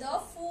আলাদা করে দাও,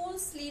 ফুল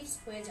স্লিভস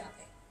হয়ে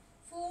যাবে,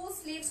 ফুল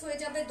স্লিভস হয়ে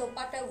যাবে।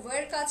 দোপাট্টা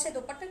ওয়ার্ক আছে,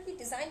 দোপাট্টার কি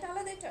ডিজাইনটা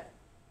আলাদা, এটার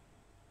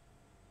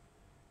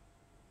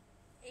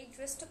এই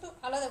ড্রেসটা তো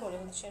আলাদা মনে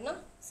হচ্ছে না,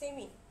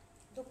 সেমই।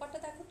 দোপাট্টা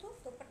দেখো তো,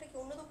 দোপাট্টা কি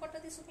অন্য দোপাট্টা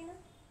দিছো কিনা?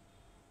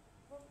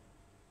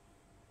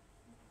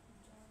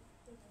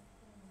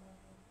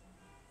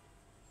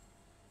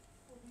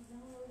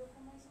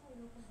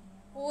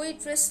 ওই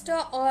ড্রেসটা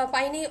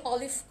পাইনি,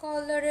 অলিভ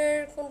কালারের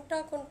কোনটা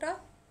কোনটা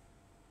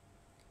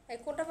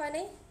কোনটা পাই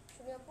নাই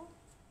তুমি আপু?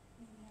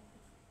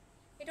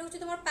 এটা হচ্ছে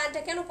তোমার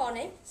প্যান্টটা, কেন পাও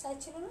নাই? সাইজ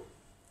ছিল না?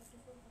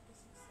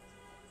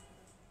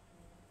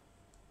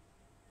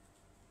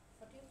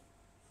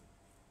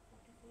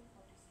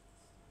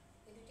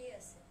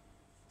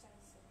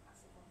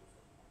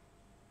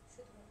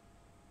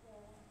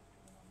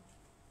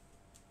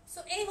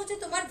 সো এই হচ্ছে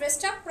তোমার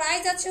ড্রেসটা,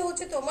 প্রাইস আছে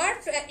হচ্ছে তোমার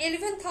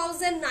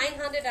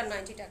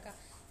 11,990 টাকা।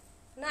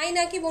 নাই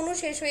নাকি বনু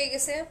শেষ হয়ে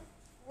গেছে?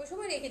 ওই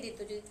সময় রেখে দিত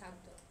যদি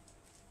থাকতো।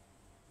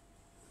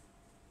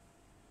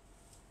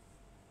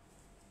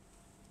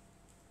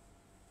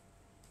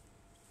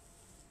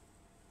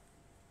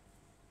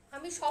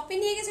 আমি শপে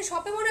নিয়ে গেছি,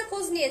 শপে মনে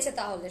খোঁজ নিয়েছে,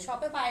 তাহলে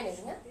শপে পায়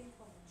নাকি না?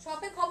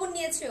 শপে খবর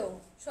নিয়েছেও,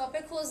 শপে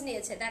খোঁজ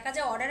নিয়েছে, দেখা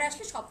যায় অর্ডার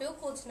আসলে শপেও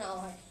খোঁজ নেওয়া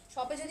হয়,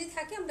 শপে যদি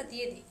থাকে আমরা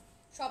দিয়ে দিই।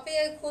 শপে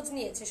খোঁজ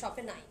নিয়েছে,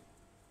 শপে নাই,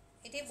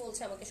 এটাই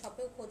বলছে আমাকে,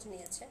 শপেও খোঁজ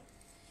নিয়েছে।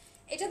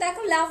 এটা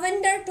দেখো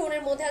ল্যাভেন্ডার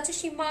টোনের মধ্যে আছে,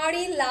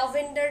 শিমারি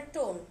ল্যাভেন্ডার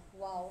টোন,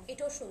 ওয়াও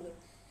এটাও সুন্দর।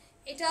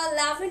 এটা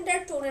ল্যাভেন্ডার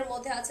টোনের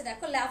মধ্যে আছে,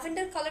 দেখো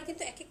ল্যাভেন্ডার কালার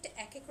কিন্তু এক একটা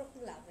এক এক রকম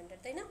ল্যাভেন্ডার,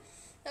 তাই না?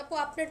 আপু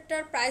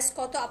আপনারটার প্রাইস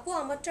কত? আপু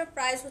আমারটার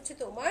প্রাইস হচ্ছে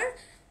তোমার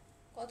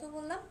কত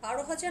বললাম,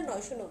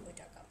 12,990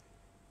 টাকা।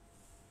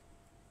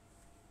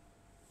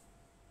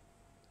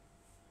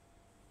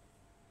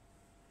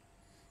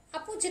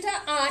 আপু যেটা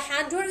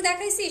হ্যান্ডওয়ার্ক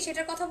দেখাইছি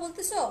সেটার কথা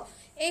বলতেছো?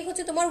 এই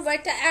হচ্ছে তোমার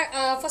ওয়াইটটা,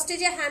 ফার্স্টে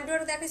যে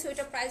হ্যান্ডওয়ার্ক দেখাইছি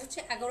ওইটার প্রাইস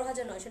হচ্ছে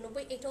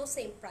 11,990, এটাও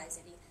সেম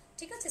প্রাইসেরই,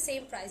 ঠিক আছে,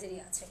 সেম প্রাইসেরই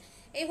আছে।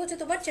 এই হচ্ছে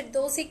তোমার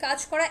চেরদৌসি কাজ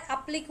করা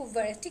অ্যাপ্লিক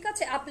ওয়ার্ক, ঠিক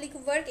আছে, অ্যাপ্লিক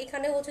ওয়ার্ক।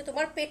 এখানে হচ্ছে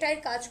তোমার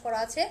পেটাইয়ের কাজ করা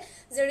আছে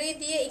জারি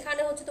দিয়ে,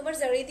 এখানে হচ্ছে তোমার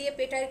জারি দিয়ে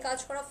পেটাইয়ের কাজ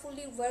করা,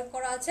 ফুললি ওয়ার্ক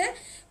করা আছে,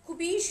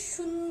 খুবই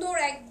সুন্দর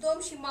একদম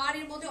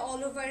সীমারির মধ্যে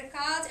অল ওভার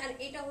কাজ। আর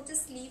এটা হচ্ছে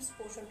স্লিভস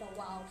পোর্শনটা,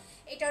 ওয়াও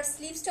এটার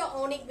স্লিভসটা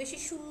অনেক বেশি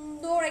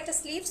সুন্দর একটা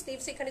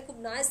স্লিভস এখানে খুব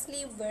নাইস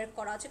স্লিভ ওয়ার্ক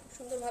করা আছে, খুব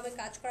সুন্দরভাবে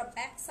কাজ করা।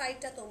 ব্যাক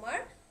সাইডটা তোমার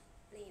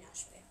প্লেন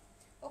আসবে,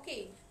 ওকে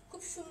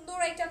খুব সুন্দর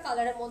একটা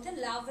কালারের মধ্যে,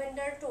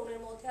 ল্যাভেন্ডার টোনের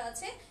মধ্যে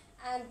আছে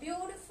অ্যান্ড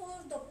বিউটিফুল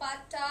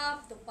দোপাট্টা,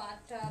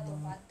 দোপাট্টা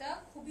দোপাট্টা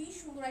খুবই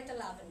সুন্দর একটা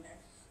ল্যাভেন্ডার,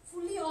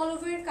 ফুলি অল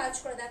ওভার কাজ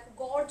করা, দেখো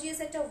গর্জিয়াস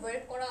একটা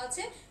ওয়ার্ক করা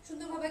আছে,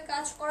 সুন্দরভাবে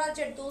কাজ করা,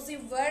 জারদোজি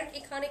ওয়ার্ক,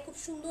 এখানে খুব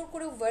সুন্দর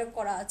করে ওয়ার্ক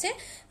করা আছে,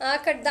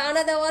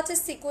 দানা দেওয়া আছে,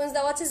 সিকোয়েন্স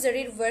দেওয়া আছে,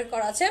 জারির ওয়ার্ক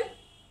করা আছে।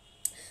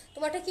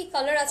 তোমারটা কি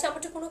কালার আছে?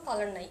 আমারটা কোনো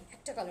কালার নাই,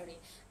 একটা কালারই।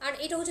 আর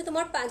এটা হচ্ছে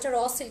তোমার প্যান্টটা র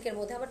সিল্কের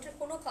মধ্যে, আমারটা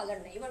কোনো কালার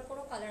নাই, এবার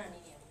কোনো কালার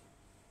আনিনি আমি।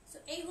 সো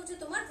এই হচ্ছে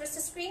তোমার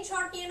ড্রেসের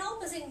স্ক্রিনশট নিয়ে নাও,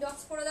 প্লাস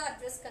ইনবক্স করে দাও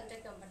অ্যাড্রেস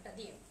কন্ট্যাক্ট নাম্বারটা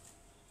দিয়ে।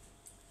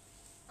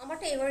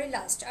 আমারটা এবারই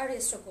লাস্ট, আর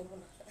রেজিস্টার করবো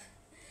না,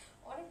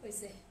 অনেক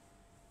হয়েছে।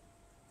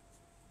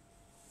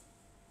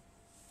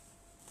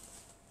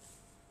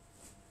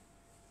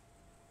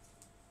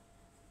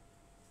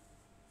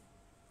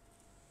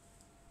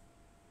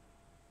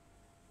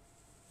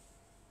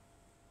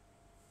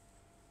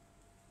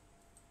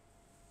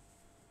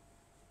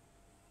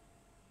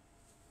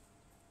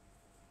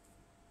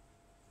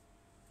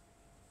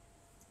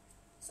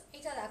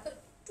 এটা দেখো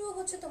একটু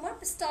হচ্ছে তোমার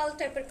পিস্টাল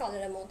টাইপের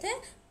কালারের মধ্যে,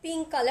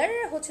 পিঙ্ক কালার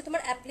হচ্ছে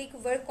তোমার অ্যাপ্লিক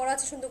ওয়ার্ক করা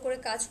আছে, সুন্দর করে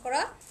কাজ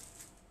করা।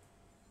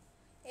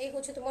 এই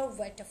হচ্ছে তোমার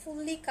ওয়ার্কটা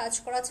ফুললি কাজ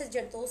করা আছে,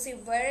 জারদোজি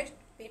ওয়ার্ক,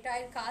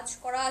 পেটায় কাজ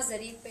করা,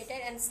 জারির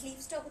পেটায়, অ্যান্ড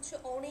স্লিভসটা হচ্ছে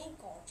অনেক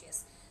গর্জিয়াস।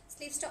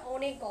 স্লিভসটা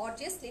অনেক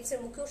গর্জিয়াস, স্লিভসের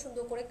মুখেও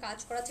সুন্দর করে কাজ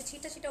করা আছে,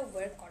 ছিটা ছিটা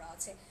ওয়ার্ক করা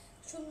আছে।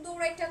 সুন্দর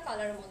একটা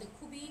কালারের মধ্যে,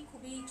 খুবই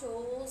খুবই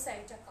চোস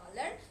একটা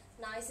কালার,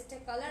 নাইস একটা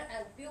colour,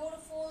 and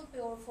beautiful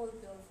beautiful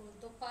beautiful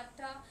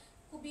dupatta.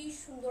 খুবই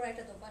সুন্দর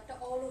একটা দোপাট্টা,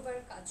 অল ওভার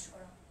কাজ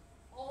করা,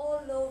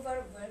 অল ওভার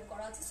ওয়ার্ক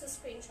করা আছে। সো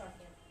স্ক্রিনশট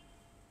নিন।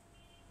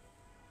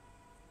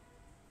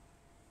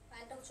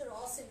 প্যান্টটা হচ্ছে র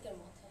সিল্কের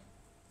মধ্যে।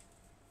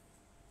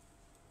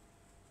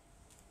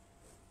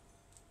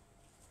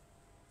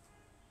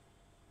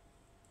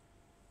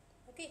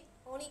 ওকে,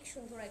 অনেক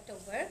সুন্দর একটা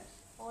ওয়ার্ক,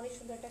 অনেক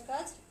সুন্দর একটা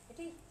কাজ।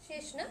 এটি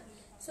শেষ না?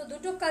 সো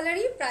দুটো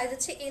কালারই প্রাইস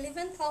হচ্ছে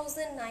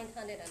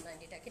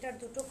 11,990 টাকা। এটার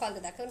দুটো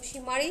কালার দেখালাম,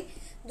 শিমারি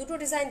দুটো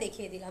ডিজাইন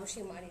দেখিয়ে দিলাম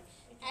শিমারি।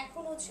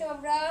 এখন হচ্ছে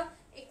আমরা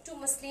একটু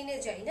মাসলিনে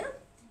যাই না,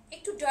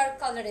 একটু ডার্ক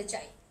কালারে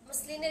যাই।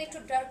 মাসলিনের একটু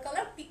ডার্ক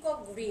কালার, পিকক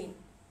গ্রিন,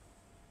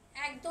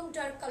 একদম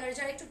ডার্ক কালার।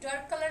 যারা একটু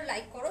ডার্ক কালার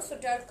লাইক করো, সো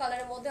ডার্ক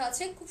কালারের মধ্যে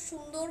আছে, খুব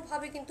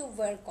সুন্দরভাবে কিন্তু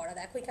ওয়ার্ক করা।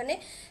 দেখো এখানে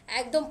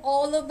একদম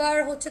অল ওভার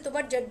হচ্ছে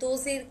তোমার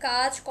জারদোজির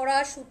কাজ করা,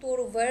 সুতোর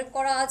ওয়ার্ক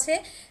করা আছে,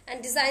 অ্যান্ড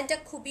ডিজাইনটা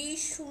খুবই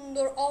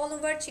সুন্দর, অল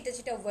ওভার ছিটা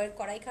ছিটা ওয়ার্ক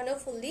করা। এখানেও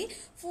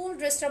ফুল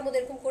ড্রেসটার মধ্যে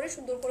এরকম করে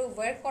সুন্দর করে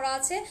ওয়ার্ক করা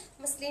আছে,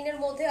 মাসলিনের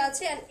মধ্যে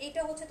আছে। অ্যান্ড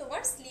এটা হচ্ছে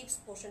তোমার স্লিভস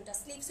পোর্শনটা,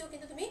 স্লিভসেও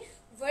কিন্তু তুমি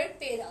ওয়ার্ক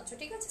পেয়ে যাচ্ছ,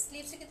 ঠিক আছে?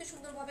 স্লিভসে কিন্তু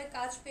সুন্দরভাবে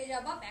কাজ পেয়ে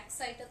যাবা। ব্যাক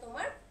সাইডটা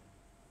তোমার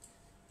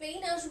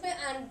প্লেন আসবে,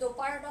 অ্যান্ড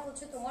দোপাট্টাটা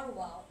হচ্ছে তোমার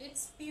ওয়াও,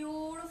 ইটস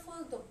বিউটিফুল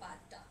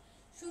দোপাট্টা,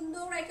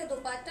 সুন্দর একটা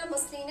দোপাট্টা,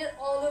 মাসলিনের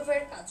অল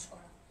ওভার কাজ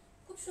করা,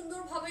 খুব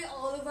সুন্দরভাবে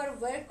অল ওভার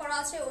ওয়ার্ক করা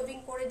আছে, ওয়েভিং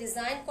করে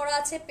ডিজাইন করা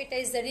আছে,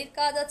 পেটাই জারির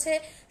কাজ আছে,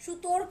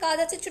 সুতোর কাজ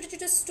আছে, ছোট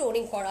ছোট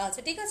স্টোনিং করা আছে,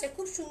 ঠিক আছে?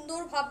 খুব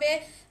সুন্দরভাবে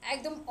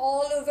একদম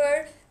অল ওভার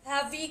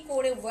হ্যাভি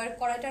করে ওয়ার্ক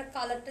করা। এটার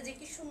কালারটা যে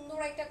কি সুন্দর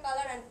একটা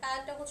কালার, অ্যান্ড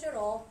প্যান্টটা হচ্ছে র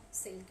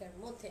সিল্কের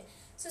মধ্যে।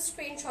 সো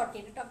স্ক্রিনশট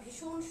নিন, এটা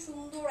ভীষণ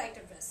সুন্দর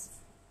একটা ড্রেস।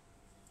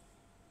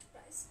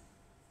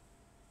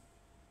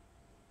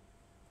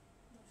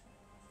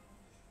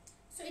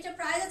 এটা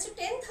প্রাইস আছে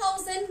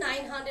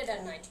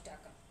 10,990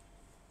 টাকা।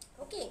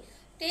 ওকে,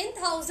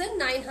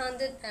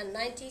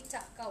 10,990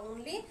 টাকা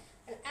অনলি।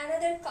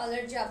 অ্যানাদার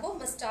কালার যাবো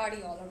মাস্টার্ড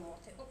ইয়েলোর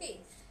মধ্যে। ওকে,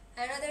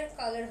 অ্যানাদার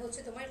কালার হচ্ছে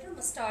তোমার এটা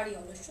মাস্টার্ড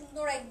ইয়েলো,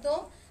 সুন্দর একদম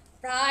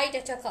ব্রাইট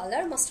একটা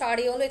কালার মাস্টার্ড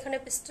ইয়েলো। এখানে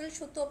পিস্টল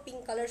সুতো,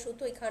 পিঙ্ক কালার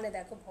সুতো, এখানে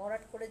দেখো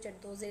ভরাট করে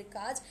জারদোজির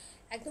কাজ,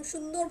 একদম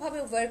সুন্দরভাবে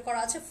ওয়ার্ক করা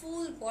আছে।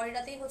 ফুল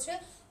বডিটাতেই হচ্ছে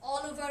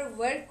অল ওভার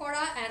ওয়ার্ক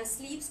করা, অ্যান্ড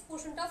স্লিভস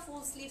পোর্শনটা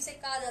ফুল স্লিভসের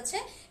কাজ আছে।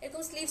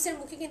 এরকম স্লিভসের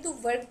মুখে কিন্তু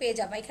ওয়ার্ক পেয়ে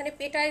যাবে। এখানে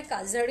পেটায়ের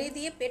কাজ, জারি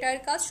দিয়ে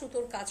পেটায়ের কাজ,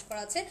 সুতোর কাজ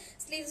করা আছে,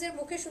 স্লিভসের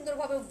মুখে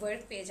সুন্দরভাবে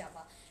ওয়ার্ক পেয়ে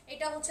যাবা।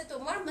 এটা হচ্ছে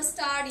তোমার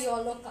mustard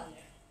yellow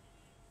colour,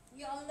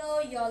 yellow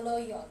yellow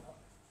yellow.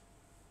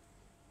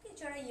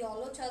 যারা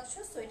ইয়েলো চাচ্ছ,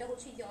 তো এটা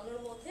হচ্ছে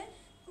ইয়েলোর মধ্যে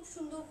খুব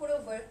সুন্দর করে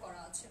ওয়ার্ক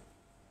করা আছে,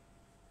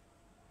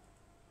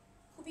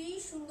 খুবই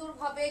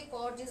সুন্দরভাবে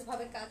গর্জিয়াস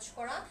ভাবে কাজ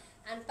করা।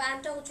 অ্যান্ড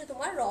প্যান্টটা হচ্ছে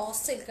তোমার র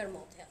সিল্কের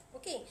মধ্যে।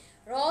 ওকে,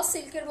 র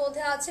সিল্কের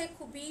মধ্যে আছে,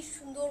 খুবই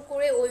সুন্দর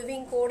করে ওয়েভিং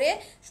করে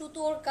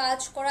সুতোর কাজ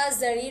করা,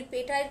 জারির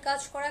পেটাইয়ের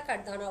কাজ করা,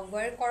 কারদানা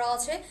ওয়ার্ক করা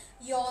আছে,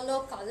 ইয়েলো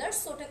কালার।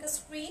 সো এটাকে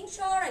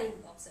স্ক্রিনশট আর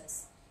ইনবক্সেস।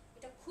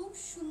 এটা খুব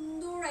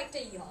সুন্দর একটা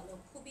ইয়েলো,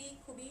 খুবই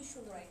খুবই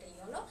সুন্দর একটা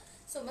ইয়েলো।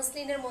 সো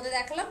মাসলিনের মধ্যে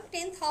দেখালাম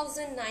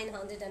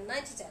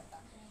 10,990 টাকা।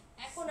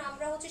 এখন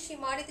আমরা হচ্ছে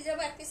শিমারিতে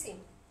যাবো এক পিস।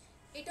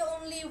 এটা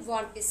অনলি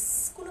ওয়ান পিস,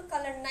 কোনো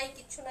কালার নাই,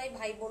 কিচ্ছু নাই,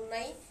 ভাই বোন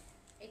নাই,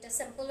 এটা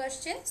সিম্পল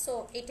আসছে। সো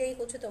এটাই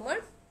হচ্ছে তোমার,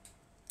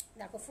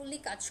 দেখো ফুললি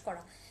কাজ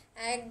করা,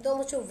 একদম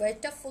হচ্ছে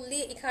ওয়েটটা ফুললি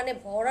এখানে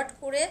ভরাট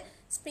করে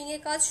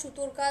স্প্রিংয়ের কাজ,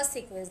 সুতোর কাজ,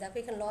 সিকোয়েন্স। দেখো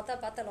এখানে লতা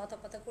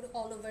পাতা করে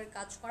অল ওভার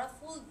কাজ করা,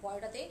 ফুল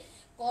বডিটাতে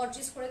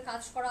গর্জিয়াস করে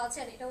কাজ করা আছে।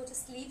 আর এটা হচ্ছে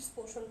স্লিভস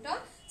পোর্শনটা,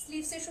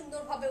 স্লিভসে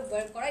সুন্দরভাবে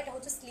ওয়ার্ক করা। এটা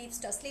হচ্ছে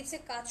স্লিভসটা, স্লিভসে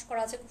কাজ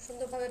করা আছে খুব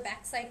সুন্দরভাবে।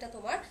 ব্যাক সাইডটা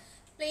তোমার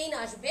প্লেন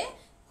আসবে,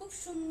 খুব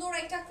সুন্দর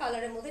একটা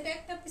কালারের মধ্যে। এটা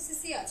একটা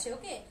পিসি আছে,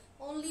 ওকে,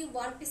 অনলি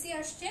ওয়ান পিসি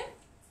আসছে,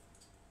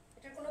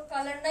 এটার কোনো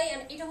কালার নাই।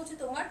 এন্ড এটা হচ্ছে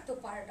তোমার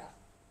দোপাট্টা,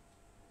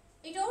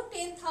 এটাও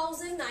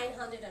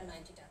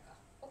 10,990 টাকা।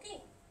 ওকে,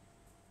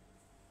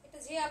 এটা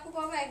যে আপু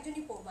পাবা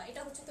একজনই পরবা।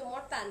 এটা হচ্ছে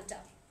তোমার প্যান্টটা।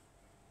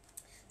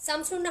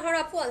 শামসুন নাহার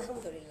আপু,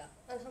 আলহামদুলিল্লাহ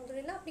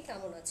আলহামদুলিল্লাহ, আপনি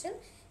কেমন আছেন?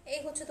 এই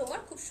হচ্ছে তোমার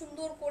খুব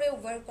সুন্দর করে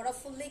ওয়ার্ক করা,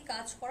 ফুললি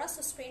কাজ করা।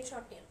 সো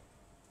স্ক্রিনশট নিন।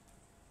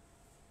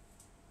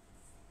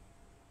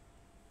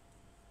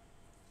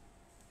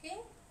 ওকে,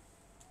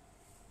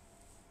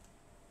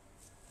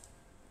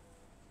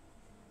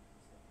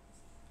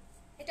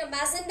 এটা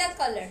ম্যাজেন্ডা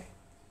কালার।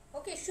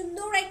 ওকে,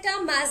 সুন্দর একটা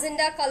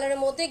ম্যাজেন্ডা কালারের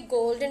মধ্যে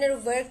গোল্ডেনের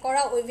ওয়ার্ক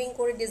করা, ওয়েভিং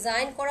করে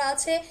ডিজাইন করা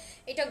আছে।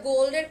 এটা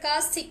গোল্ডের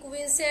কাজ,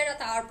 সিকোয়েন্সের,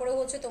 তারপরে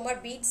হচ্ছে তোমার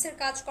বিটসের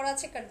কাজ করা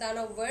আছে,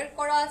 কারদানা ওয়ার্ক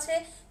করা আছে,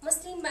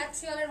 মাসলিন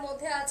ম্যাটেরিয়ালের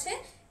মধ্যে আছে।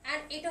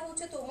 অ্যান্ড এটা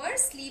হচ্ছে তোমার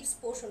স্লিভস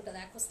পোর্শনটা।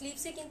 দেখো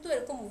স্লিভসে কিন্তু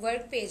এরকম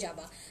ওয়ার্ক পেয়ে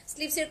যাবা,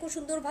 স্লিভস এরকম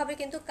সুন্দরভাবে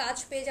কিন্তু কাজ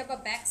পেয়ে যাবা।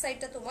 ব্যাক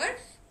সাইডটা তোমার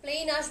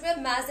প্লেন আসবে,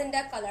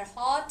 ম্যাজেন্ডা কালার,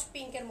 হট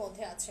পিঙ্কের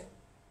মধ্যে আছে,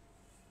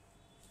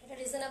 এটা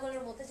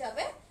রিজনেবলের মধ্যে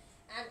যাবে।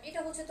 অ্যান্ড এটা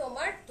হচ্ছে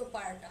তোমার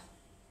দোপাট্টা,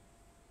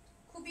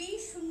 খুবই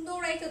সুন্দর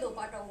একটা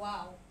দোপাট্টা,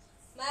 ওয়াও,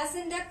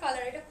 ম্যাজেন্ডা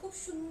কালার। এটা খুব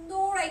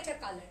সুন্দর একটা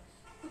কালার,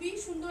 খুবই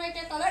সুন্দর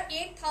একটা কালার।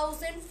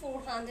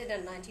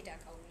 8,490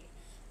 টাকা অনলি,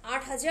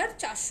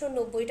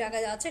 8,490 টাকা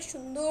যাচ্ছে।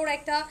 সুন্দর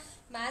একটা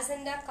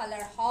magenta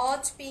colour,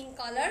 hot pink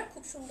colour,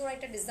 খুব সুন্দর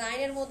একটা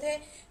ডিজাইনের মধ্যে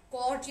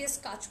গর্জিয়াস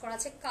কাজ করা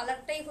আছে।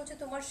 কালারটাই হচ্ছে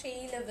তোমার সেই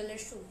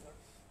লেভেলের সুন্দর,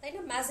 তাই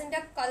না? ম্যাজেন্ডা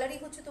কালারই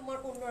হচ্ছে তোমার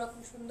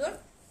অন্যরকম সুন্দর,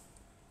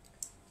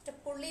 এটা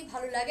পরলেই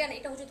ভালো লাগে। আর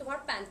এটা হচ্ছে তোমার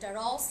প্যান্টটা র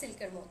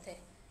সিল্কের মধ্যে।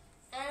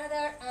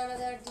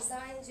 অ্যানাদার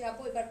ডিজাইন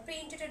যাবো এবার।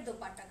 প্রিন্টেডের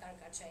দোপাট্টা কার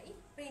কার চাই?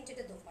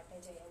 প্রিন্টেডের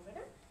দোপাট্টায় যাই আমরা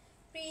না।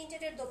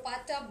 প্রিন্টেডের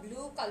দোপাট্টা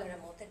ব্লু কালারের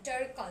মধ্যে,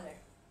 ডার্ক কালার।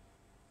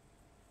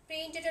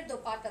 প্রিন্টেডের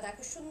দোপাট্টা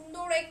দেখো,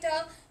 সুন্দর একটা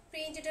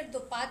প্রিন্টেডের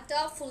দোপাট্টা,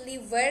 ফুললি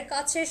ওয়ার্ক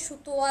আছে,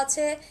 সুতো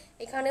আছে,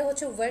 এখানে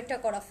হচ্ছে ওয়ার্কটা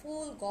করা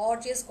ফুল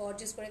গর্জিয়াস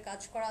করে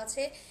কাজ করা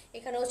আছে।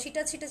 এখানেও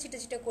ছিটা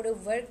ছিটা করে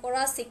ওয়ার্ক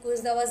করা,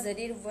 সিকোয়েন্স দেওয়া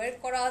জেরির ওয়ার্ক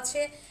করা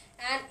আছে।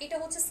 অ্যান্ড এটা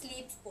হচ্ছে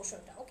স্লিভস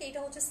পোর্শনটা। ওকে, এটা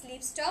হচ্ছে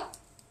স্লিভসটা,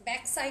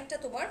 ব্যাক সাইডটা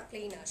তোমার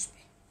প্লেন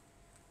আসবে,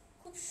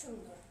 খুব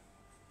সুন্দর।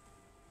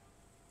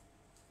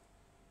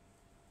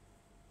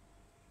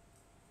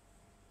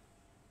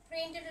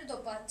 প্রিন্টেডের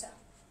দোপাট্টা,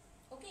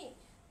 ওকে,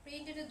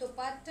 প্রিন্টেডের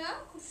দোপাট্টা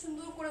খুব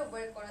সুন্দর করে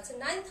ওয়ার্ক করা আছে।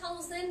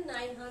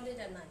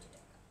 9,990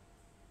 টাকা।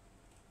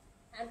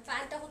 এন্ড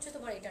প্যান্টটা হচ্ছে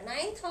তোমার এটা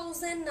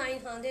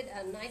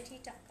 9,990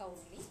 টাকা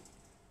অনলি।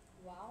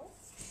 ওয়াও,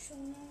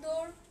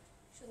 সুন্দর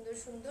সুন্দর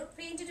সুন্দর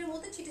প্রিন্টেডের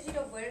মধ্যে ছিটে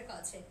ছিটে ওয়ার্ক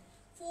আছে।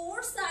 ফোর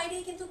সাইডে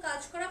কিন্তু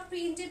কাজ করা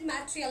প্রিন্টেড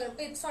ম্যাটেরিয়াল,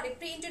 সরি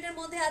প্রিন্টেডের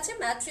মধ্যে আছে।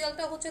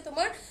 ম্যাটেরিয়ালটা হচ্ছে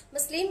তোমার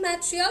মাসলিন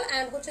ম্যাটেরিয়াল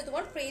এন্ড হচ্ছে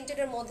তোমার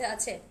প্রিন্টেডের মধ্যে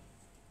আছে।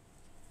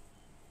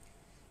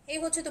 এই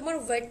হচ্ছে তোমার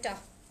ওয়ার্কটা।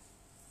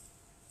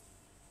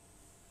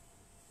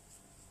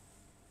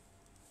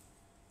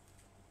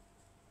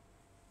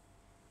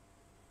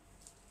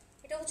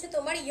 এটা হচ্ছে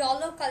তোমার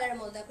ইয়েলো কালারের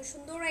মধ্যে, দেখো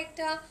সুন্দর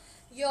একটা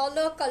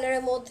ইয়েলো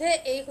কালারের মধ্যে।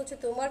 এই হচ্ছে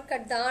তোমার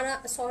কাটদানা,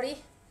 সরি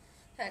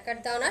হ্যাঁ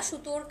কাটদানা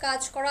সুতোর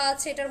কাজ করা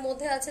আছে এটার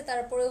মধ্যে আছে।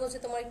 তারপরে হচ্ছে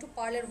তোমার একটু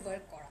পার্লের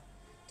ওয়ার্ক করা,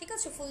 ঠিক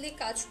আছে, ফুললি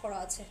কাজ করা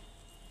আছে।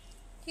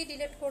 কি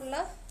ডিলিট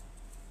করলা?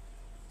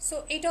 সো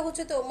এটা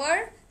হচ্ছে তোমার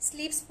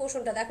স্লিভস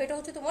পোর্শনটা, দেখো এটা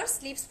হচ্ছে তোমার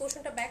স্লিভস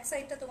পোর্শনটা, ব্যাক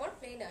সাইডটা তোমার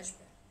প্লেন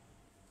আসবে।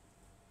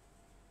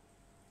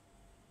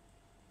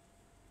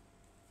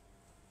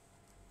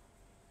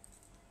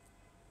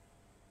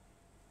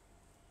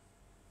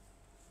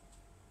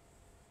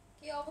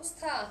 কি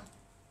অবস্থা?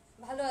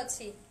 ভালো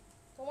আছি,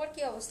 তোমার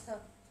কি অবস্থা?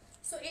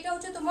 সো এটা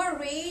হচ্ছে তোমার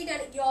রেড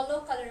এন্ড ইয়েলো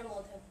কালারের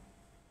মধ্যে,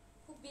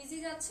 খুব বিজি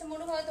যাচ্ছে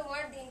মনে হয়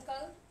তোমার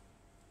দিনকাল।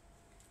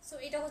 সো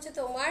এটা হচ্ছে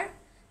তোমার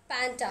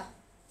প্যান্টটা,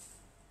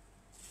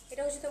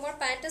 এটা হচ্ছে তোমার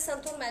প্যান্টটা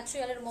সান্থুর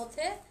ম্যাটেরিয়ালের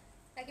মধ্যে।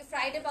 নাকি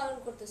ফ্রাইডে পালন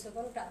করতেছো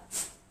কোনটা?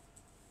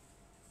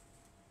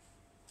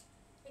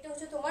 এটা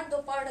হচ্ছে তোমার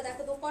দোপাট্টা,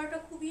 দেখো দোপাট্টা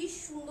খুবই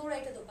সুন্দর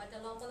একটা দোপাট্টা,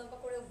 লম্বা লম্বা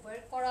করে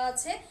ওয়ার্ক করা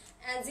আছে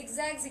এন্ড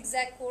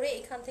জিগজ্যাগ করে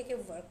এখান থেকে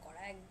ওয়ার্ক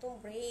করা, একদম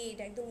রেড,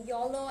 একদম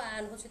ইয়েলো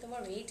এন্ড হচ্ছে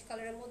তোমার রেড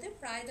কালারের মধ্যে।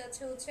 প্রাইস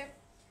আছে হচ্ছে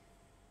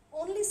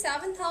অনলি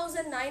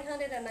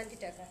 7,990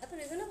 টাকা। এত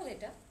রিজনেবল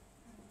এটা।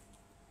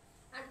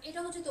 আর এটা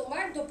হচ্ছে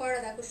তোমার দোপাট্টা,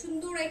 দেখো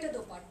সুন্দর একটা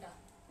দোপাট্টা,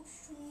 খুব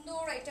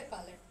সুন্দর একটা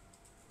কালার,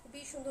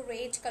 খুবই সুন্দর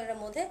রেড কালারের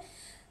মধ্যে।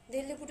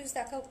 দিল্লি বুটিক্স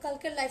দেখাও,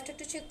 কালকের লাইভটা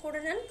একটু চেক করে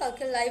নেন।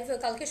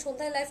 কালকে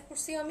সন্ধ্যায় লাইভ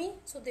করছি আমি,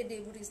 সো দিল্লি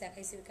বুটিক্স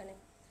দেখাইছি ওইখানে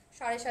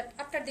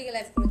 7:30-8টার দিকে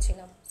লাইভ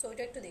করেছিলাম। সো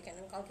ওইটা একটু দেখে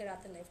নেন, কালকে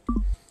রাতের লাইভটা।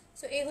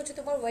 সো এই হচ্ছে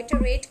তোমার হোয়াইট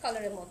রেড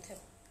কালারের মধ্যে,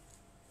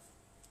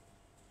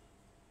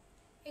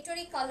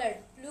 এটারই কালার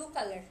ব্লু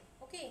কালার,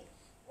 ওকে,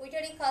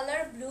 ওইটারই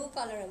কালার ব্লু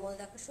কালারের মধ্যে,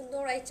 দেখো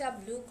সুন্দর একটা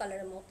ব্লু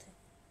কালারের মধ্যে।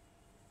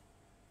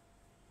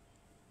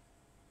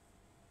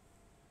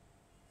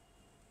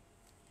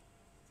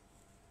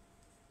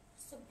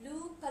 ব্লু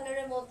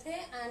কালারের মধ্যে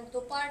and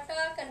dupatta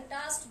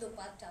contrast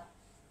dupatta,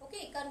 okay,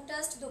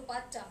 contrast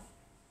dupatta,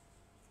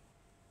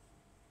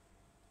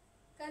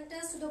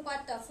 contrast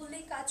dupatta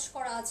fully কাজ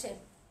করা আছে।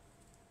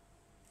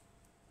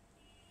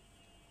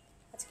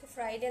 আজকে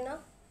ফ্রাইডে না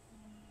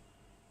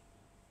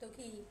তো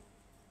কি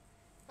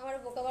আমার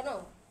বোকা বানাও?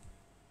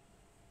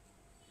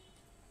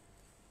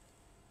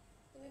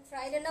 তুমি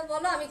ফ্রাইডে না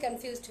বলো, আমি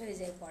কনফিউজড হয়ে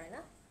যাই পরে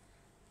না।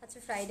 আচ্ছা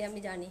ফ্রাইডে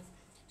আমি জানি।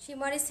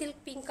 শিমারি সিল্ক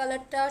পিঙ্ক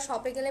কালারটা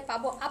শপে গেলে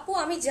পাবো? আপু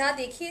আমি যা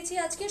দেখিয়েছি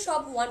আজকে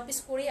সব ওয়ান পিস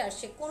করেই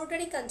আসছে,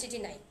 কোনোটারই কোয়ান্টিটি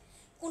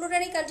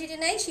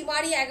নাই।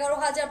 শিমারি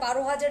 11,000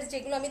 12,000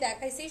 যেগুলো আমি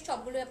দেখাইছি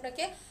সবগুলো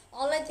আপনাকে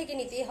অনলাইন থেকে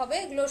নিতেই হবে,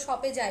 এগুলো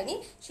শপে যায়নি।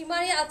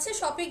 শিমারি আছে,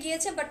 শপে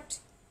গিয়েছে, বাট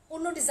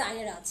অন্য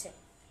ডিজাইনের আছে,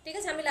 ঠিক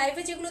আছে। আমি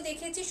লাইভে যেগুলো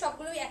দেখিয়েছি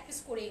সবগুলোই এক পিস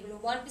করে, এগুলো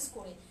ওয়ান পিস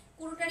করে,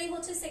 কোনোটারই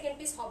হচ্ছে সেকেন্ড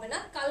পিস হবে না,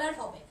 কালার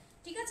হবে,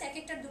 ঠিক আছে। এক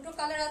একটার দুটো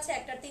কালার আছে,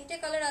 একটার তিনটে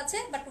কালার আছে,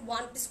 বাট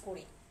ওয়ান পিস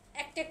করে,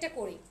 একটা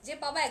করে, যে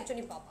পাবা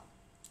একজনই পাবা।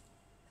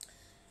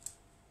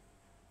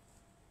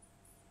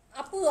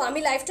 আপু আমি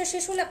লাইভটা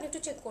শেষ হলে আপনি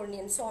একটু চেক করে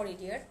নিন, সরি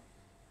ডিয়ার,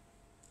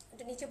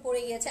 এটা নিচে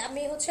পড়ে গিয়েছে।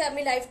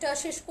 আমি লাইভটা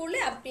শেষ করলে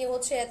আপনি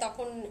হচ্ছে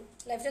তখন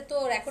লাইভটা তো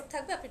রেকর্ড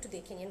থাকবে, আপনি একটু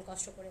দেখে নিন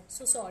কষ্ট করে।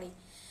 সো সরি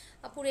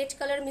আপু, রেড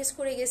কালার মিস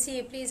করে গেছি,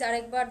 প্লিজ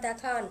আরেকবার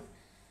দেখান।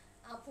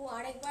 আপু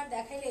আরেকবার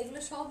দেখাইলে এগুলো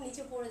সব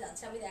নিচে পড়ে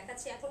যাচ্ছে, আমি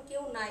দেখাচ্ছি, এখন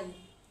কেউ নাই।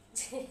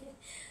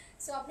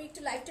 সো আপনি একটু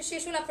লাইভটা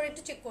শেষ হলে আপনারা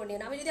একটু চেক করে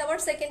নিন, আমি যদি আবার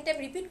সেকেন্ড টাইম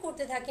রিপিট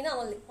করতে থাকি না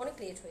আমার অনেক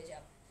লেট হয়ে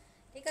যাবে,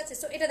 ঠিক আছে।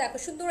 সো এটা দেখো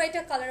সুন্দর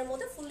একটা কালারের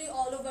মধ্যে ফুললি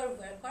অল ওভার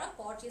ওয়্যার করা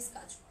গর্জিয়াস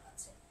কাজ করা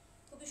আছে,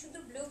 খুবই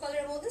সুন্দর ব্লু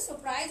কালারের মধ্যে। সো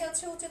প্রাইস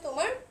আছে হচ্ছে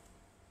তোমার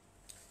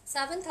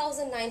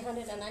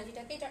 7,990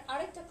 টাকা। এটার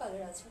আরেকটা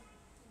কালার আছে,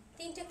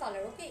 তিনটে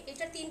কালার। ওকে,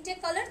 এটা তিনটে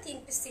কালার, 3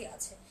 পিসই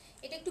আছে।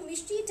 এটা একটু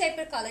মিষ্টি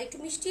টাইপের কালার, একটু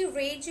মিষ্টি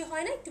রেড যে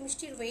হয় না, একটু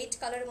মিষ্টি রেড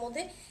কালারের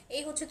মধ্যে।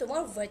 এই হচ্ছে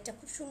তোমার ওয়ার্কটা,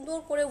 খুব সুন্দর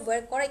করে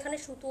ওয়ার্ক করা, এখানে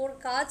সুতোর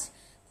কাজ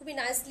খুবই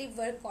নাইসলি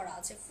ওয়ার্ক করা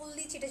আছে,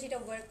 ফুললি চিটা চিটা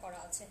ওয়ার্ক করা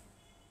আছে।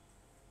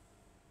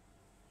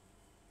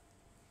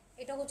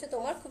 এটা হচ্ছে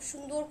তোমার খুব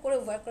সুন্দর করে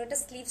ওয়ার্ক করা, এটা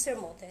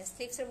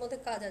স্লিভসের মধ্যে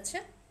কাজ আছে।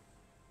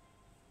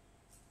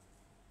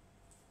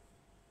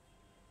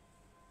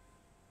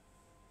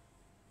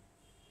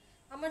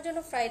 আমার জন্য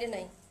ফ্রাইডে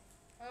নাই,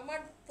 আমার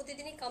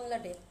প্রতিদিনই কামলা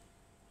ডে,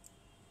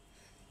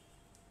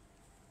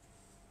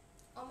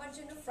 আমার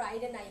জন্য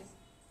ফ্রাইডে নাই।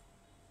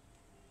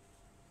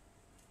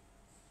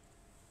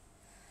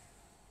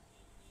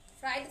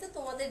 ফ্রাইডে তো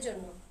তোমাদের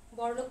জন্য,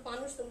 বড়লোক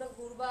মানুষ তোমরা,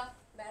 ঘুরবা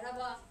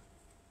বেড়াবা,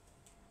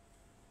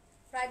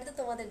 ফ্রাইডে তো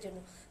তোমাদের জন্য।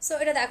 সো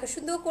এটা দেখো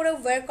সুন্দর করে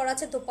ওয়্যার করা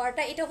আছে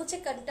দোপাট্টা। এটা হচ্ছে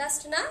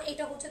কন্ট্রাস্ট না,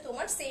 এটা হচ্ছে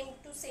তোমার সেম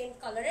টু সেম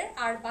কালারের,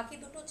 আর বাকি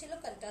দুটো ছিল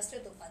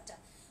কন্ট্রাস্টের দোপাট্টা।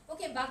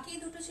 ওকে, বাকি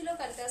দুটো ছিল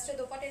কন্ট্রাস্টের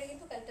দোপাট্টা, এটা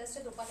কিন্তু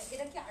কন্ট্রাস্টের দোপাট্টা।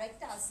 এটা কি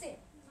আরেকটা আছে?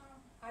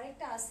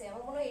 আরেকটা আছে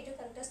আমার মনে হয়, এটা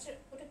কন্ট্রাস্টের।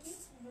 ওটা কি?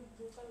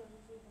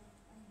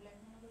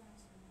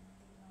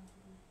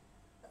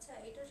 আচ্ছা,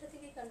 এটার সাথে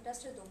কি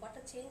কন্ট্রাস্টের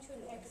দোপাট্টা চেঞ্জ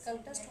হলো? এটা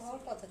কন্ট্রাস্ট হওয়ার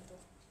কথা তো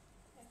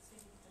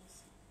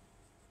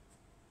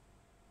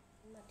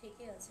না,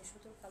 ঠিকই আছে,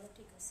 সুতোর কালার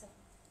ঠিক আছে।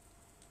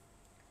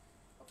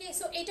 ওকে,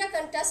 সো এটা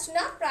কন্ট্রাস্ট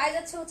না, প্রাইস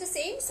আছে হচ্ছে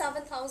সেম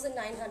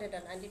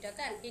 7,990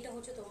 টাকা। এন্ড এটা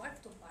হচ্ছে তোমার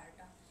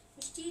দোপাট্টা,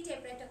 মিষ্টি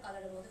টাইপের একটা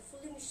কালারের মধ্যে,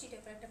 ফুলি মিষ্টি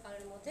টাইপের একটা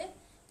কালারের মধ্যে।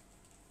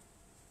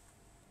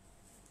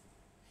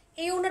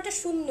 এই ওনাটা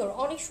সুন্দর,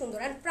 অনেক সুন্দর,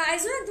 এন্ড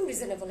প্রাইসও একদম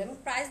রিজনেবল। আমি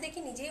প্রাইস দেখে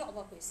নিজেই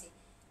অবাক হয়েছি,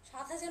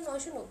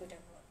 7,990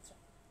 টাকা মাত্র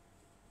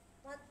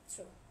মাত্র।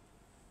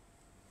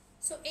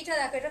 সো এটা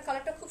দেখো, এটার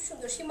কালারটা খুব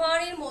সুন্দর,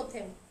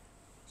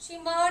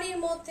 শিমারির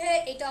মধ্যে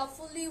এটা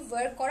ফুললি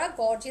ওয়ার্ক করা,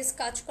 গর্জিয়াস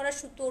কাজ করা,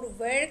 সুতোর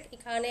ওয়ার্ক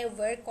এখানে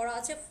ওয়ার্ক করা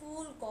আছে,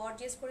 ফুল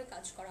গর্জিয়াস করে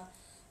কাজ করা,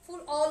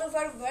 ফুল অল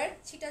ওভার ওয়ার্ক,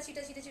 ছিটা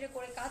ছিটা ছিটা ছিটা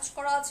করে কাজ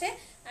করা আছে।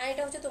 আর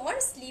এটা হচ্ছে তোমার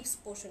স্লিভস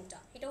পোর্শনটা,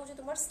 এটা হচ্ছে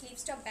তোমার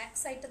স্লিভসটা, ব্যাক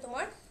সাইডটা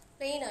তোমার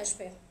প্লেন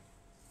আসবে,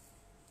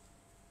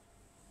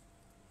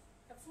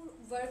 ফুল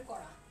ওয়ার্ক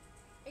করা।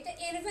 এটা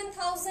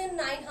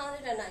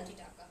 11,990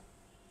 টাকা,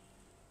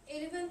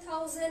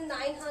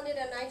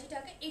 11,990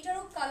 টাকা।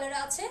 এটারও কালার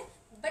আছে,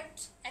 বাট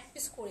এক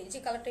পিস করে, যে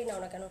কালারটাই নাও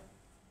না কেন।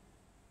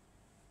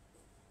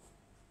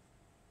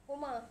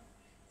 ওমা,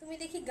 তুমি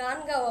দেখি গান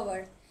গাও আবার।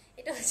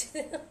 এটা হচ্ছে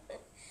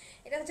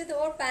এটা হচ্ছে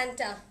তোমার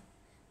প্যান্টটা,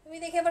 তুমি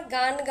দেখি আবার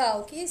গান গাও,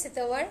 কি হয়েছে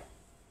তোমার?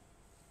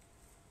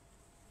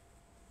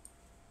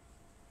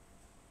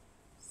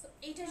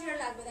 এইটা যেটা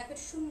লাগবে দেখো,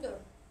 সুন্দর।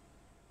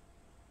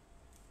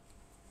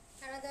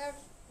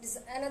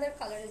 অ্যানাদার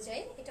কালারে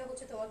যাই, এটা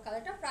হচ্ছে তোমার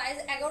কালারটা, প্রাইস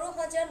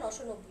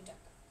 11,990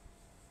 টাকা।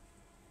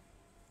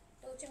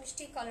 এটা হচ্ছে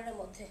মিষ্টি কালারের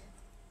মধ্যে,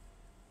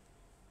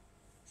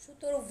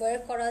 সুতোর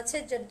ওয়ার্ক করা আছে,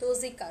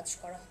 জারদোজি কাজ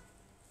করা।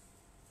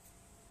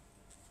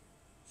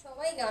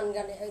 সবাই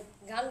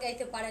গান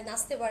গাইতে পারে,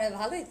 নাচতে পারে,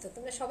 ভালোই তো,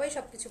 তোমরা সবাই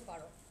সবকিছু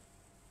পারো।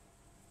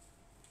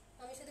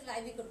 আমি শুধু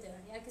লাইভই করতে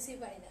পারি, আর কিছুই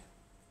পারি না।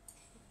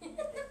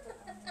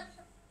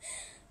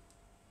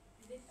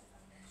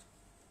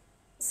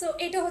 সো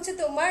এটা হচ্ছে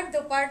তোমার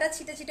দোপাট্টা,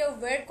 ছিটা ছিটা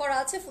ওয়ার্ক করা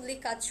আছে, ফুললি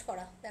কাজ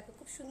করা, দেখো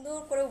খুব সুন্দর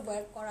করে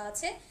ওয়ার্ক করা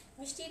আছে,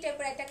 মিষ্টি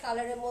টাইপের একটা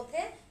কালারের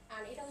মধ্যে।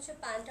 আর এটা হচ্ছে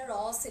প্যান্টটা র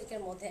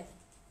সিল্কের মধ্যে।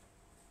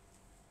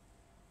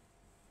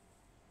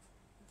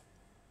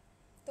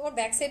 তোমার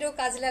ব্যাক সাইডেও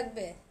কাজ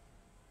লাগবে,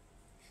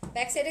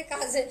 ব্যাক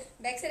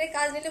সাইডে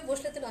কাজ নিলে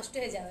বসলে তো নষ্ট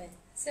হয়ে যাবে,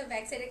 সো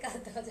ব্যাক সাইডে কাজ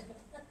দেওয়া যাবে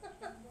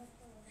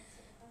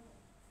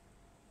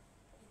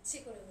ইচ্ছে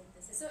করে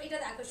বলতেছে। সো এটা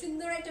দেখো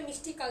সুন্দর একটা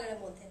মিষ্টি কালারের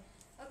মধ্যে।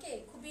 ওকে,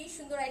 খুবই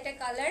সুন্দর একটা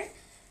কালার।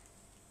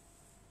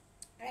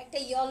 আর একটা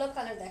ইয়েলো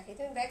কালার দেখে,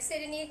 তুমি ব্যাক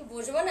সাইডে নিয়ে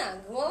বসবো না,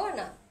 ঘুমাবো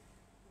না,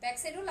 ব্যাক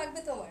সাইডেও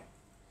লাগবে তোমার,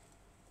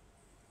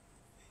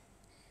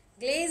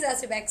 গ্লেজ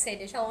আছে ব্যাক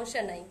সাইডে,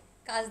 সমস্যা নাই,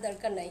 কাজ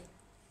দরকার নাই।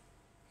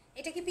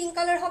 এটা কি পিঙ্ক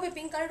কালার হবে?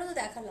 পিঙ্ক কালারটা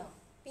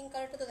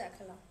তো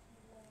দেখালাম,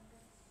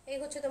 এই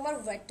হচ্ছে তোমার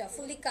ওয়ার্কটা,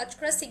 ফুললি কাজ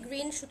করা, সি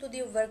গ্রিন সুতো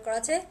দিয়ে ওয়ার্ক করা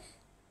আছে।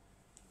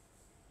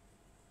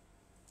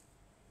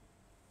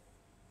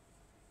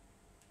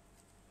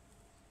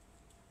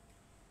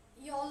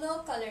 Yellow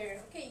colour,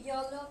 okay,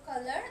 yellow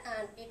colour.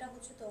 And এটা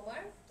হচ্ছে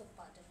তোমার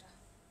দোপাট্টাটা,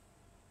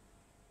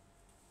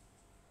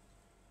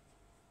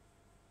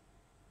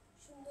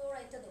 সুন্দর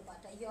একটা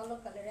দোপাট্টা ইয়েলো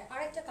কালারে। আর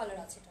একটা কালার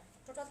আছে, এটা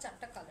টোটাল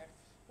 4টা কালার।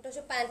 এটা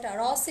হচ্ছে প্যান্টটা,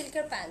 র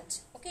সিল্কের প্যান্ট।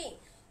 ওকে,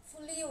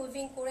 ফুললি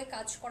উইভিং করে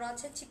কাজ করা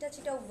আছে, চিটা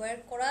চিটা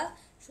ওয়ার্ক করা,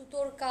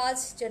 সুতোর কাজ,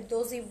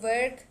 জারদোজি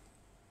ওয়ার্ক।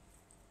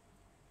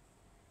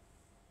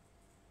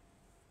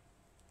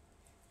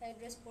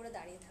 ড্রেস পরে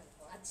দাঁড়িয়ে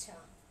থাকবো, আচ্ছা,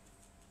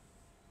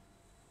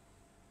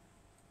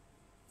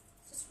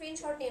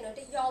 স্ক্রিনশট নিয়ে নাও।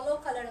 এটা ইয়েলো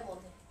কালারের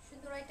মধ্যে,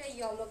 সুন্দর একটা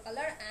yellow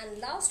colour. And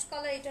last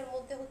colour এটার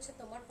মধ্যে হচ্ছে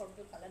তোমার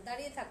পার্পল কালার।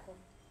 দাঁড়িয়ে থাকো,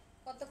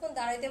 কতক্ষণ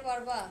দাঁড়াইতে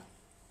পারবা?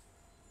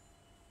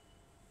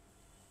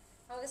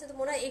 আমার কাছে তো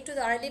মনে হয় একটু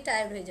দাঁড়ালেই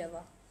টায়ার্ড হয়ে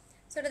যাবা।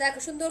 সো এটা দেখো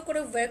সুন্দর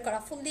করে ওয়্যার করা,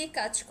 ফুললি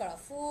কাজ করা,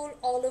 ফুল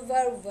অল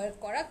ওভার ওয়ার্ক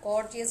করা,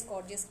 গর্জিয়াস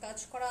গর্জিয়াস কাজ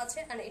করা আছে।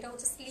 অ্যান্ড এটা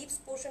হচ্ছে স্লিভস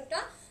পোর্শনটা,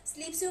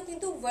 স্লিভসেও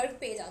কিন্তু ওয়ার্ক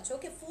পেয়ে যাচ্ছ।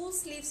 ওকে, ফুল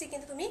স্লিভসে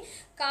কিন্তু তুমি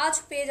কাজ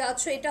পেয়ে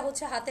যাচ্ছ। এটা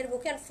হচ্ছে হাতের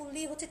বুকে অ্যান্ড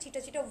ফুললি হচ্ছে ছিটা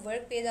ছিটা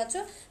ওয়ার্ক পেয়ে যাচ্ছ,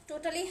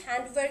 টোটালি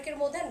হ্যান্ড ওয়ার্কের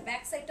মধ্যে। অ্যান্ড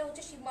ব্যাক সাইডটা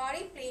হচ্ছে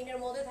শিমারি প্লেনের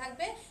মধ্যে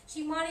থাকবে।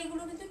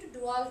 শিমারিগুলো কিন্তু একটু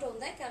ডুয়াল টোন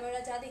দেয়, ক্যামেরা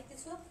যা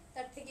দেখতেছো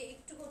তার থেকে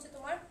একটু হচ্ছে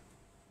তোমার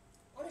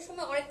অনেক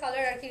সময় অনেক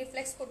কালার আর কি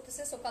রিফ্লেক্স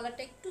করতেছে, সো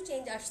কালারটা একটু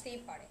চেঞ্জ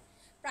আসতেই পারে।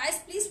 প্রাইস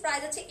প্লিজ,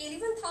 প্রাইস আছে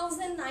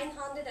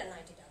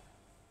 11,990 টাকা,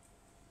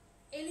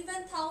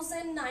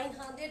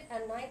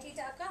 11,990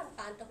 টাকা।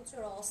 প্যান্টটা হচ্ছে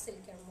র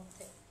সিল্কের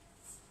মধ্যে।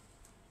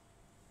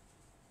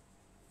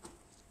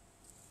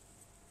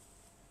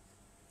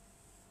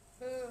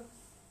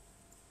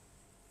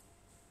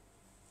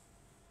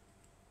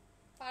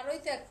 পারোই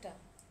তো একটা,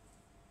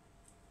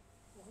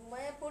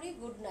 ঘুমায়া পড়ি,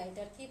 গুড নাইট,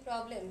 আর কি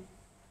প্রবলেম?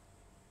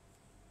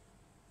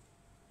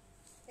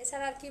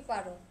 এছাড়া আর কি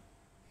পারো?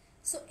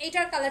 সো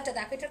এটার কালারটা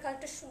দেখো, এটার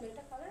কালারটা সুন্দর,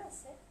 এটা কালার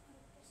আছে,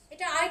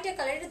 এটা আরেকটা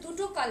কালার, এটা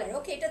দুটো কালার।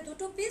 ওকে, এটা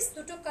দুটো পিস,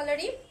 দুটো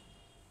কালারই।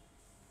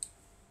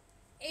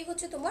 এই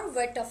হচ্ছে তোমার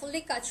ওয়েটটা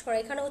ফুললি কাজ করা,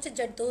 এখানে হচ্ছে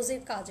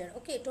জারদোজির কাজের।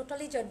 ওকে,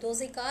 টোটালি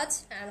জারদোজি কাজ।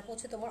 অ্যান্ড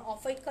হচ্ছে তোমার অফ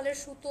হোয়াইট কালার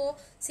সুতো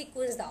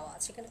সিকোয়েন্স দেওয়া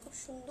আছে, এখানে খুব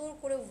সুন্দর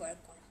করে ওয়ার্ক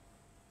করা,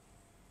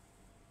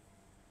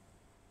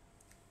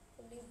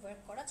 ফুললি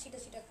ওয়ার্ক করা, ছিটা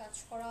ছিটা কাজ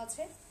করা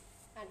আছে।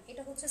 অ্যান্ড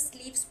এটা হচ্ছে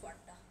স্লিভস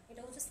পার্টটা,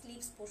 এটা হচ্ছে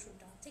স্লিভস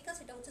পোর্শনটা, ঠিক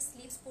আছে? এটা হচ্ছে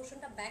স্লিভস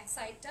পোর্শনটা, ব্যাক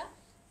সাইডটা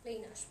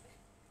প্লেন আসবে।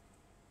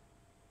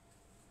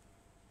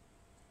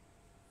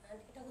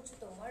 অ্যান্ড এটা হচ্ছে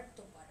তোমার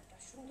দোপাট্টা,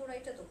 সুন্দর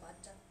একটা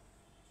দোপাট্টা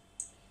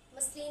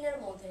মাসলিনের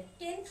মধ্যে,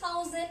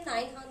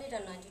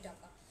 10,990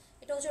 টাকা।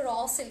 এটা হচ্ছে র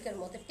সিল্কের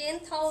মধ্যে,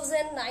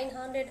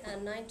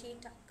 10,990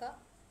 টাকা।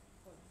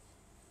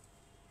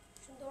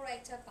 সুন্দর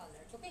একটা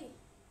কালার। ওকে,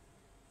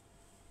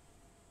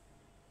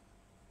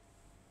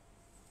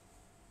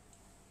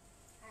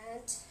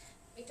 অ্যান্ড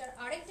এটার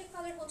আরেকটা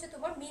কালার হচ্ছে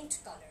তোমার মিন্ট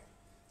কালার।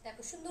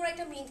 দেখো সুন্দর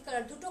একটা মিন্ট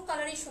কালার, দুটো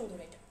কালারই সুন্দর।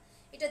 এটা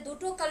এটা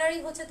দুটো কালারই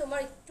হচ্ছে তোমার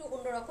একটু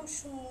অন্যরকম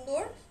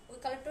সুন্দর। ওই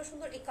কালারটাও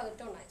সুন্দর, এই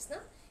কালারটাও নাইস না?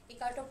 এই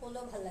কালারটা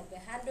পরলেও ভালো লাগবে।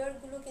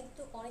 হ্যান্ডওয়ার্কগুলো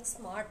কিন্তু অনেক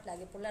স্মার্ট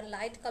লাগে পরলে,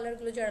 লাইট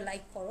কালারগুলো যারা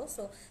লাইক করো,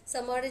 সো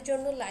সামারের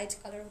জন্য লাইট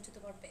কালার হচ্ছে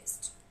তোমার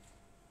বেস্ট।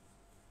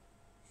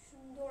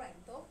 সুন্দর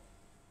একদম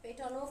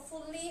পেটানো,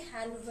 ফুললি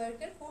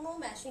হ্যান্ডওয়ার্কের, কোনো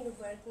ম্যাচিং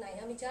ওয়ার্ক নাই।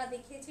 আমি যা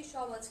দেখিয়েছি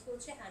সব আজকে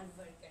হচ্ছে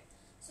হ্যান্ডওয়ার্কের,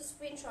 সো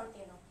স্ক্রিনশট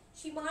নিয়ে নাও।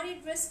 শিমারি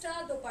ড্রেসটা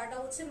দোপাটা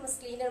হচ্ছে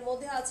মাসলিনের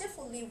মধ্যে আছে,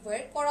 ফুললি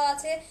ওয়ার্ক করা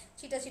আছে,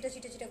 ছিটা ছিটা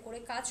ছিটা ছিটা করে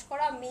কাজ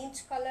করা। মিন্ট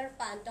কালার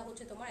প্যান্টটা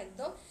হচ্ছে তোমার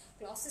একদম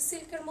গ্লসি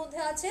সিল্কের মধ্যে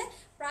আছে।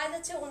 প্রাইস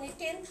আছে অনলি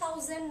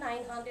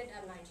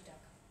 10,990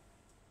 টাকা।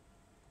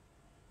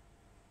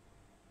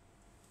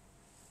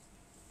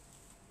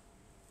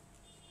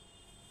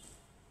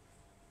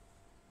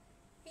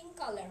 Pink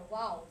colour,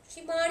 wow,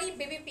 শিমারি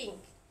baby pink.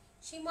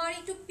 শিমারি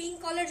একটু পিঙ্ক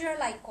কালার যারা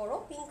লাইক করো,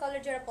 পিঙ্ক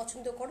কালার যারা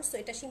পছন্দ করো, সো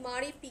এটা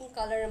শিমারি পিঙ্ক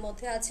কালারের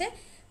মধ্যে আছে।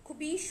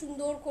 খুবই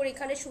সুন্দর করে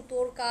এখানে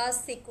সুতোর কাজ,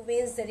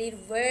 সিকোয়েন্স, জারির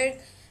ওয়ার্ক,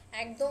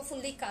 একদম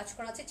ফুললি কাজ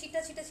করা আছে, চিটা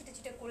চিটা চিটা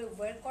চিটা করে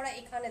ওয়ার্ক করা।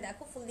 এখানে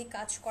দেখো ফুললি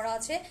কাজ করা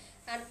আছে।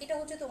 অ্যান্ড এটা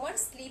হচ্ছে তোমার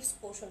স্লিভস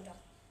পোর্শনটা,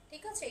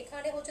 ঠিক আছে?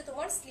 এখানে হচ্ছে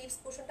তোমার স্লিভস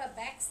পোর্শনটা,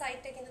 ব্যাক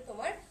সাইডটা কিন্তু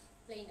তোমার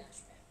প্লেন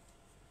আসবে।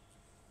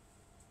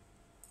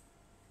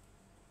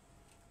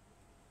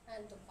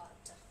 অ্যান্ড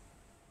দোপাট্টা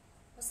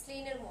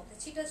স্লিনের মধ্যে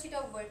ছিটা ছিটা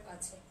ওয়ার্ক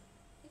আছে,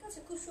 ঠিক আছে?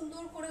 খুব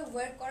সুন্দর করে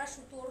ওয়ার্ক করা,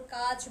 সুতোর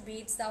কাজ,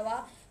 বিটস দেওয়া,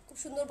 খুব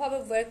সুন্দরভাবে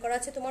ওয়ার্ক করা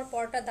আছে। তোমার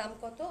পরাটার দাম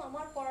কত?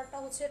 আমার পরাটা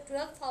হচ্ছে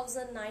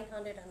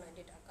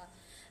 12,990 টাকা।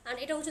 আর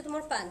এটা হচ্ছে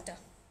তোমার প্যান্টটা,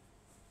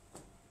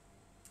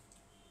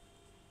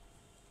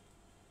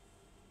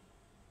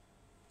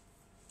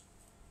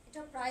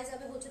 এটা প্রাইস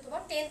হবে হচ্ছে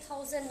তোমার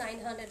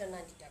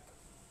 10,990 টাকা।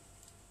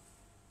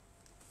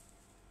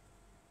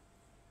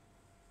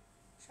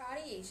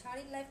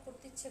 শাড়ির লাইফ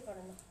করতে ইচ্ছে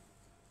করে না,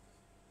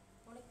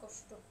 অনেক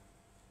কষ্ট।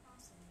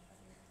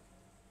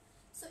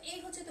 সো এই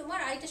হচ্ছে তোমার,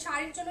 আর এটা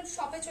শাড়ির জন্য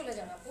শপে চলে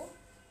যান আপু,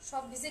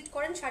 শপ ভিজিট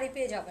করেন, শাড়ি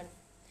পেয়ে যাবেন।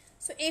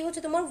 সো এই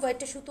হচ্ছে তোমার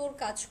ওয়াইটে সুতোর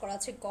কাজ করা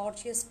আছে,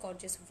 গর্জিয়াস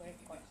গর্জিয়াস ওয়ার্ক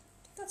করা,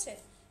 ঠিক আছে?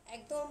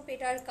 একদম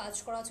পেটার কাজ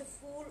করা আছে,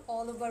 ফুল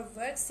অল ওভার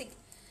ওয়ার্ক।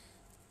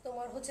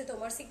 তোমার হচ্ছে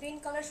তোমার সি গ্রিন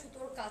কালার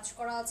সুতোর কাজ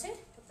করা আছে।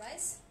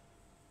 প্রাইস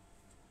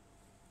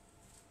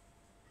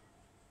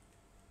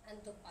অ্যান্ড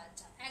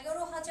দোপাট্টা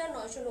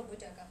 11,990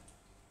 টাকা,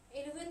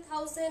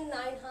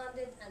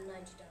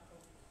 11,990 টাকা।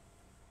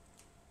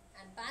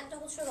 অ্যান্ড প্যান্টটা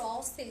হচ্ছে র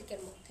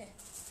সিল্কের মধ্যে।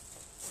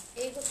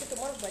 এই হচ্ছে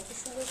তোমার ওয়ার্কে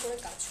সুন্দর করে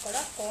কাজ করা,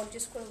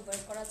 গর্জিয়াস করে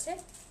ওয়ার্ক করা আছে।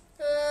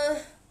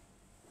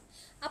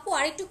 আপু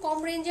আরেকটু কম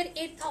রেঞ্জের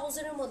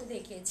 8,000-এর মধ্যে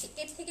দেখিয়েছি,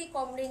 এর থেকে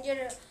কম রেঞ্জের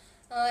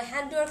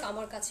হ্যান্ডওয়ার্ক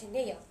আমার কাছে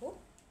নেই আপু।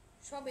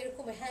 সব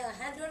এরকম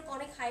হ্যান্ডওয়ার্ক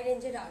অনেক হাই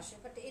রেঞ্জের আসে,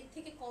 বাট এর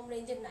থেকে কম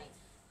রেঞ্জের নাই।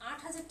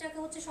 8,000 টাকা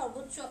হচ্ছে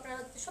সর্বোচ্চ, আপনার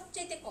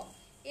সবচাইতে কম,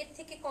 এর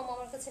থেকে কম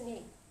আমার কাছে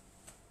নেই।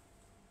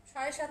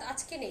 7,500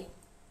 আজকে নেই,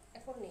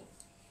 এখন নেই।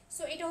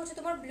 সো এটা হচ্ছে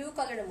তোমার ব্লু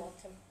কালারের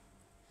মধ্যে,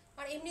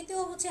 আর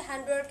এমনিতেও হচ্ছে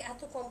হ্যান্ডওয়ার্ক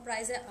এত কম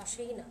প্রাইসে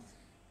আসেই না।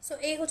 সো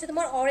এই হচ্ছে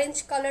তোমার অরেঞ্জ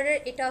কালারের,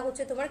 এটা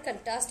হচ্ছে তোমার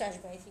কন্ট্রাস্ট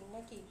আসবে আই থিঙ্ক,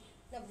 নাকি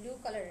না ব্লু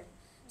কালারের।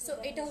 সো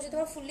এটা হচ্ছে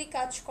তোমার ফুললি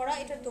কাজ করা,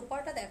 এটার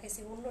দোপাট্টা দেখাইছি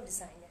অন্য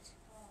ডিজাইনের।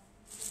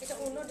 এটা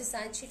অন্য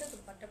ডিজাইন ছিল,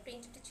 দুপাট্টা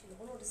প্রিন্টেড ছিল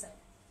অন্য ডিজাইন,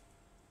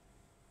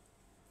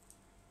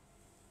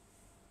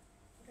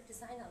 এটা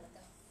ডিজাইন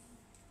আলাদা।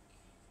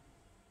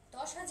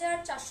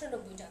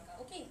 10,490 টাকা।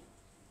 ওকে,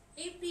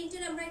 এই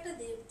প্রিন্টের আমরা একটা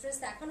ড্রেস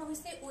দেখানো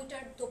হয়েছে,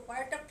 ওইটার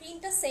দোপাট্টা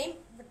প্রিন্টটা সেম,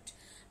 বাট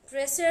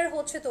ড্রেসের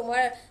হচ্ছে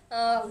তোমার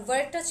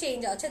ওয়ার্কটা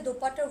চেঞ্জ আছে,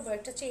 দোপাট্টার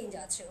ওয়ার্কটা চেঞ্জ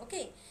আছে।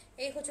 ওকে,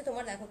 এই হচ্ছে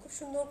তোমার দেখো খুব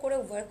সুন্দর করে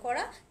ওয়ার্ক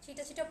করা,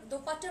 সেটা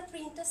দোপাট্টার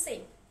প্রিন্টটা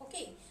সেম।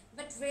 ওকে,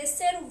 বাট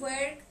ড্রেসের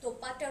ওয়ার্ক,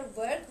 দোপাট্টার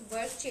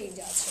ওয়ার্ক চেঞ্জ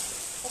আছে।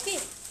 ওকে,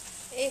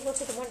 এই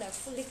হচ্ছে তোমার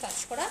ফুললি কাজ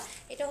করা,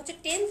 এটা হচ্ছে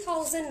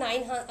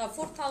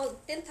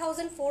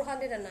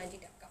 10,490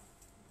 টাকা।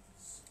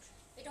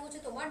 এটা হচ্ছে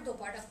তোমার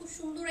দোপাট্টা, খুব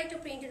সুন্দর একটা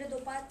প্রিন্টেড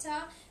দোপাট্টা,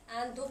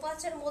 অ্যান্ড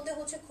দোপাট্টার মধ্যে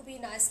হচ্ছে খুবই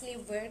নাইসলি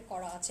ওয়ার্ক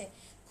করা আছে,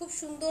 খুব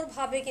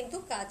সুন্দরভাবে কিন্তু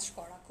কাজ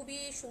করা, খুবই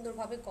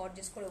সুন্দরভাবে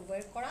গর্জিয়াস করে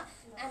ওয়ার্ক করা।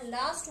 অ্যান্ড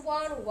লাস্ট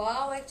ওয়ান,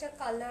 ওয়াও একটা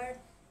কালার,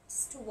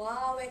 জাস্ট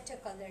ওয়াও একটা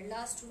কালার,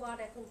 লাস্ট ওয়ান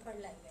এখনকার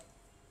লাইভে,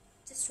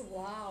 জাস্ট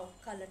ওয়াও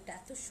কালারটা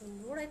এত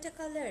সুন্দর একটা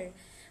কালার।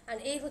 অ্যান্ড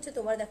এই হচ্ছে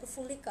তোমার দেখো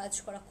ফুললি কাজ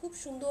করা, খুব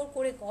সুন্দর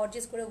করে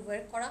গর্জিয়াস করে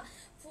ওয়ার্ক করা,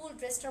 ফুল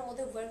ড্রেসটার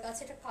মধ্যে ওয়ার্ক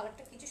আছে। এটা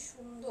কালারটা কিছু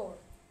সুন্দর,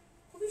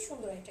 খুবই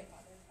সুন্দর একটা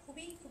কালার,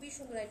 খুবই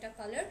সুন্দর একটা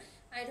কালার।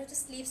 আর এটা হচ্ছে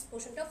স্লিভস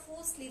পোর্শনটা,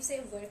 ফুল স্লিভসে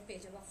ওয়ার্ক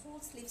পেয়ে যাবা, ফুল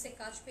স্লিভসে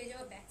কাজ পেয়ে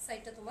যাবা, ব্যাক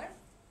সাইডটা তোমার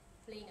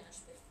প্লেন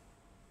আসবে।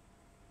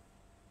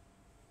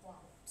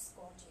 Wow, it's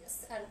gorgeous.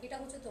 আর এটা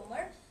হচ্ছে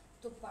তোমার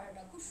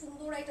দোপাট্টা, খুব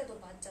সুন্দর একটা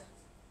দোপাট্টা,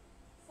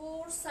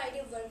 ফোর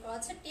সাইডে ওয়ার্ক করা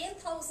আছে,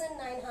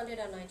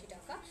 10,990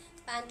 টাকা।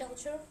 প্যান্টটা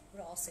হচ্ছে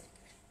র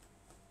সিল্কের।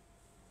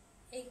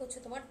 এই হচ্ছে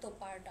তোমার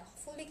দোপাট্টা,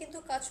 ফুললি কিন্তু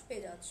কাজ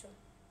পেয়ে যাচ্ছ।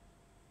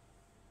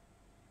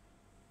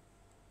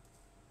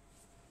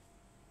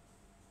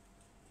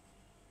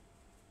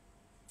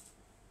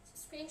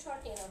 স্ক্রিনশট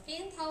নিয়ে নাও,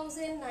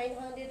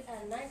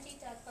 10,990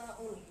 টাকা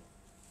অনলি।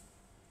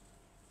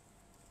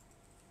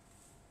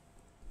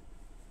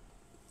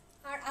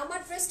 আর আমার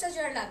ড্রেসটা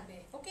যার লাগবে,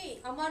 ওকে,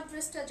 আমার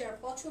ড্রেসটা যার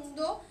পছন্দ,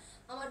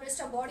 আমার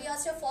ড্রেসটা বডি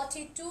আছে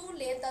 42,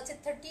 লেন্থ আছে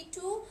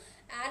 32,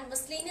 অ্যান্ড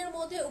মাসলিনের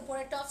মধ্যে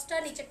উপরে টপসটা,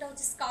 নিচেরটা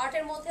হচ্ছে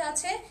স্কার্টের মধ্যে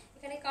আছে,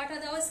 এখানে কাটা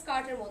দেওয়া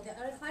স্কার্টের মধ্যে,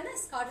 আর হয় না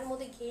স্কার্টের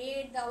মধ্যে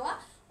ঘের দেওয়া,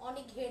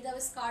 অনেক ঘের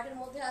দেওয়া স্কার্টের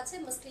মধ্যে আছে,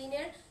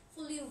 মাসলিনের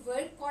ফুলি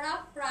ওয়ার্ক করা,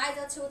 প্রাইস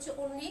আছে হচ্ছে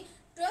অনলি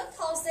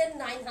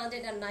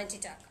 12,990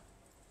 টাকা।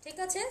 ঠিক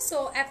আছে, সো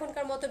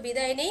এখনকার মতো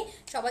বিদায় নেই,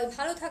 সবাই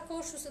ভালো থাকো,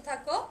 সুস্থ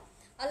থাকো,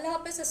 আল্লাহ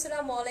হাফেজ,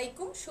 আসসালামু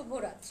আলাইকুম,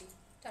 শুভরাত্রি,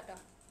 টাটা।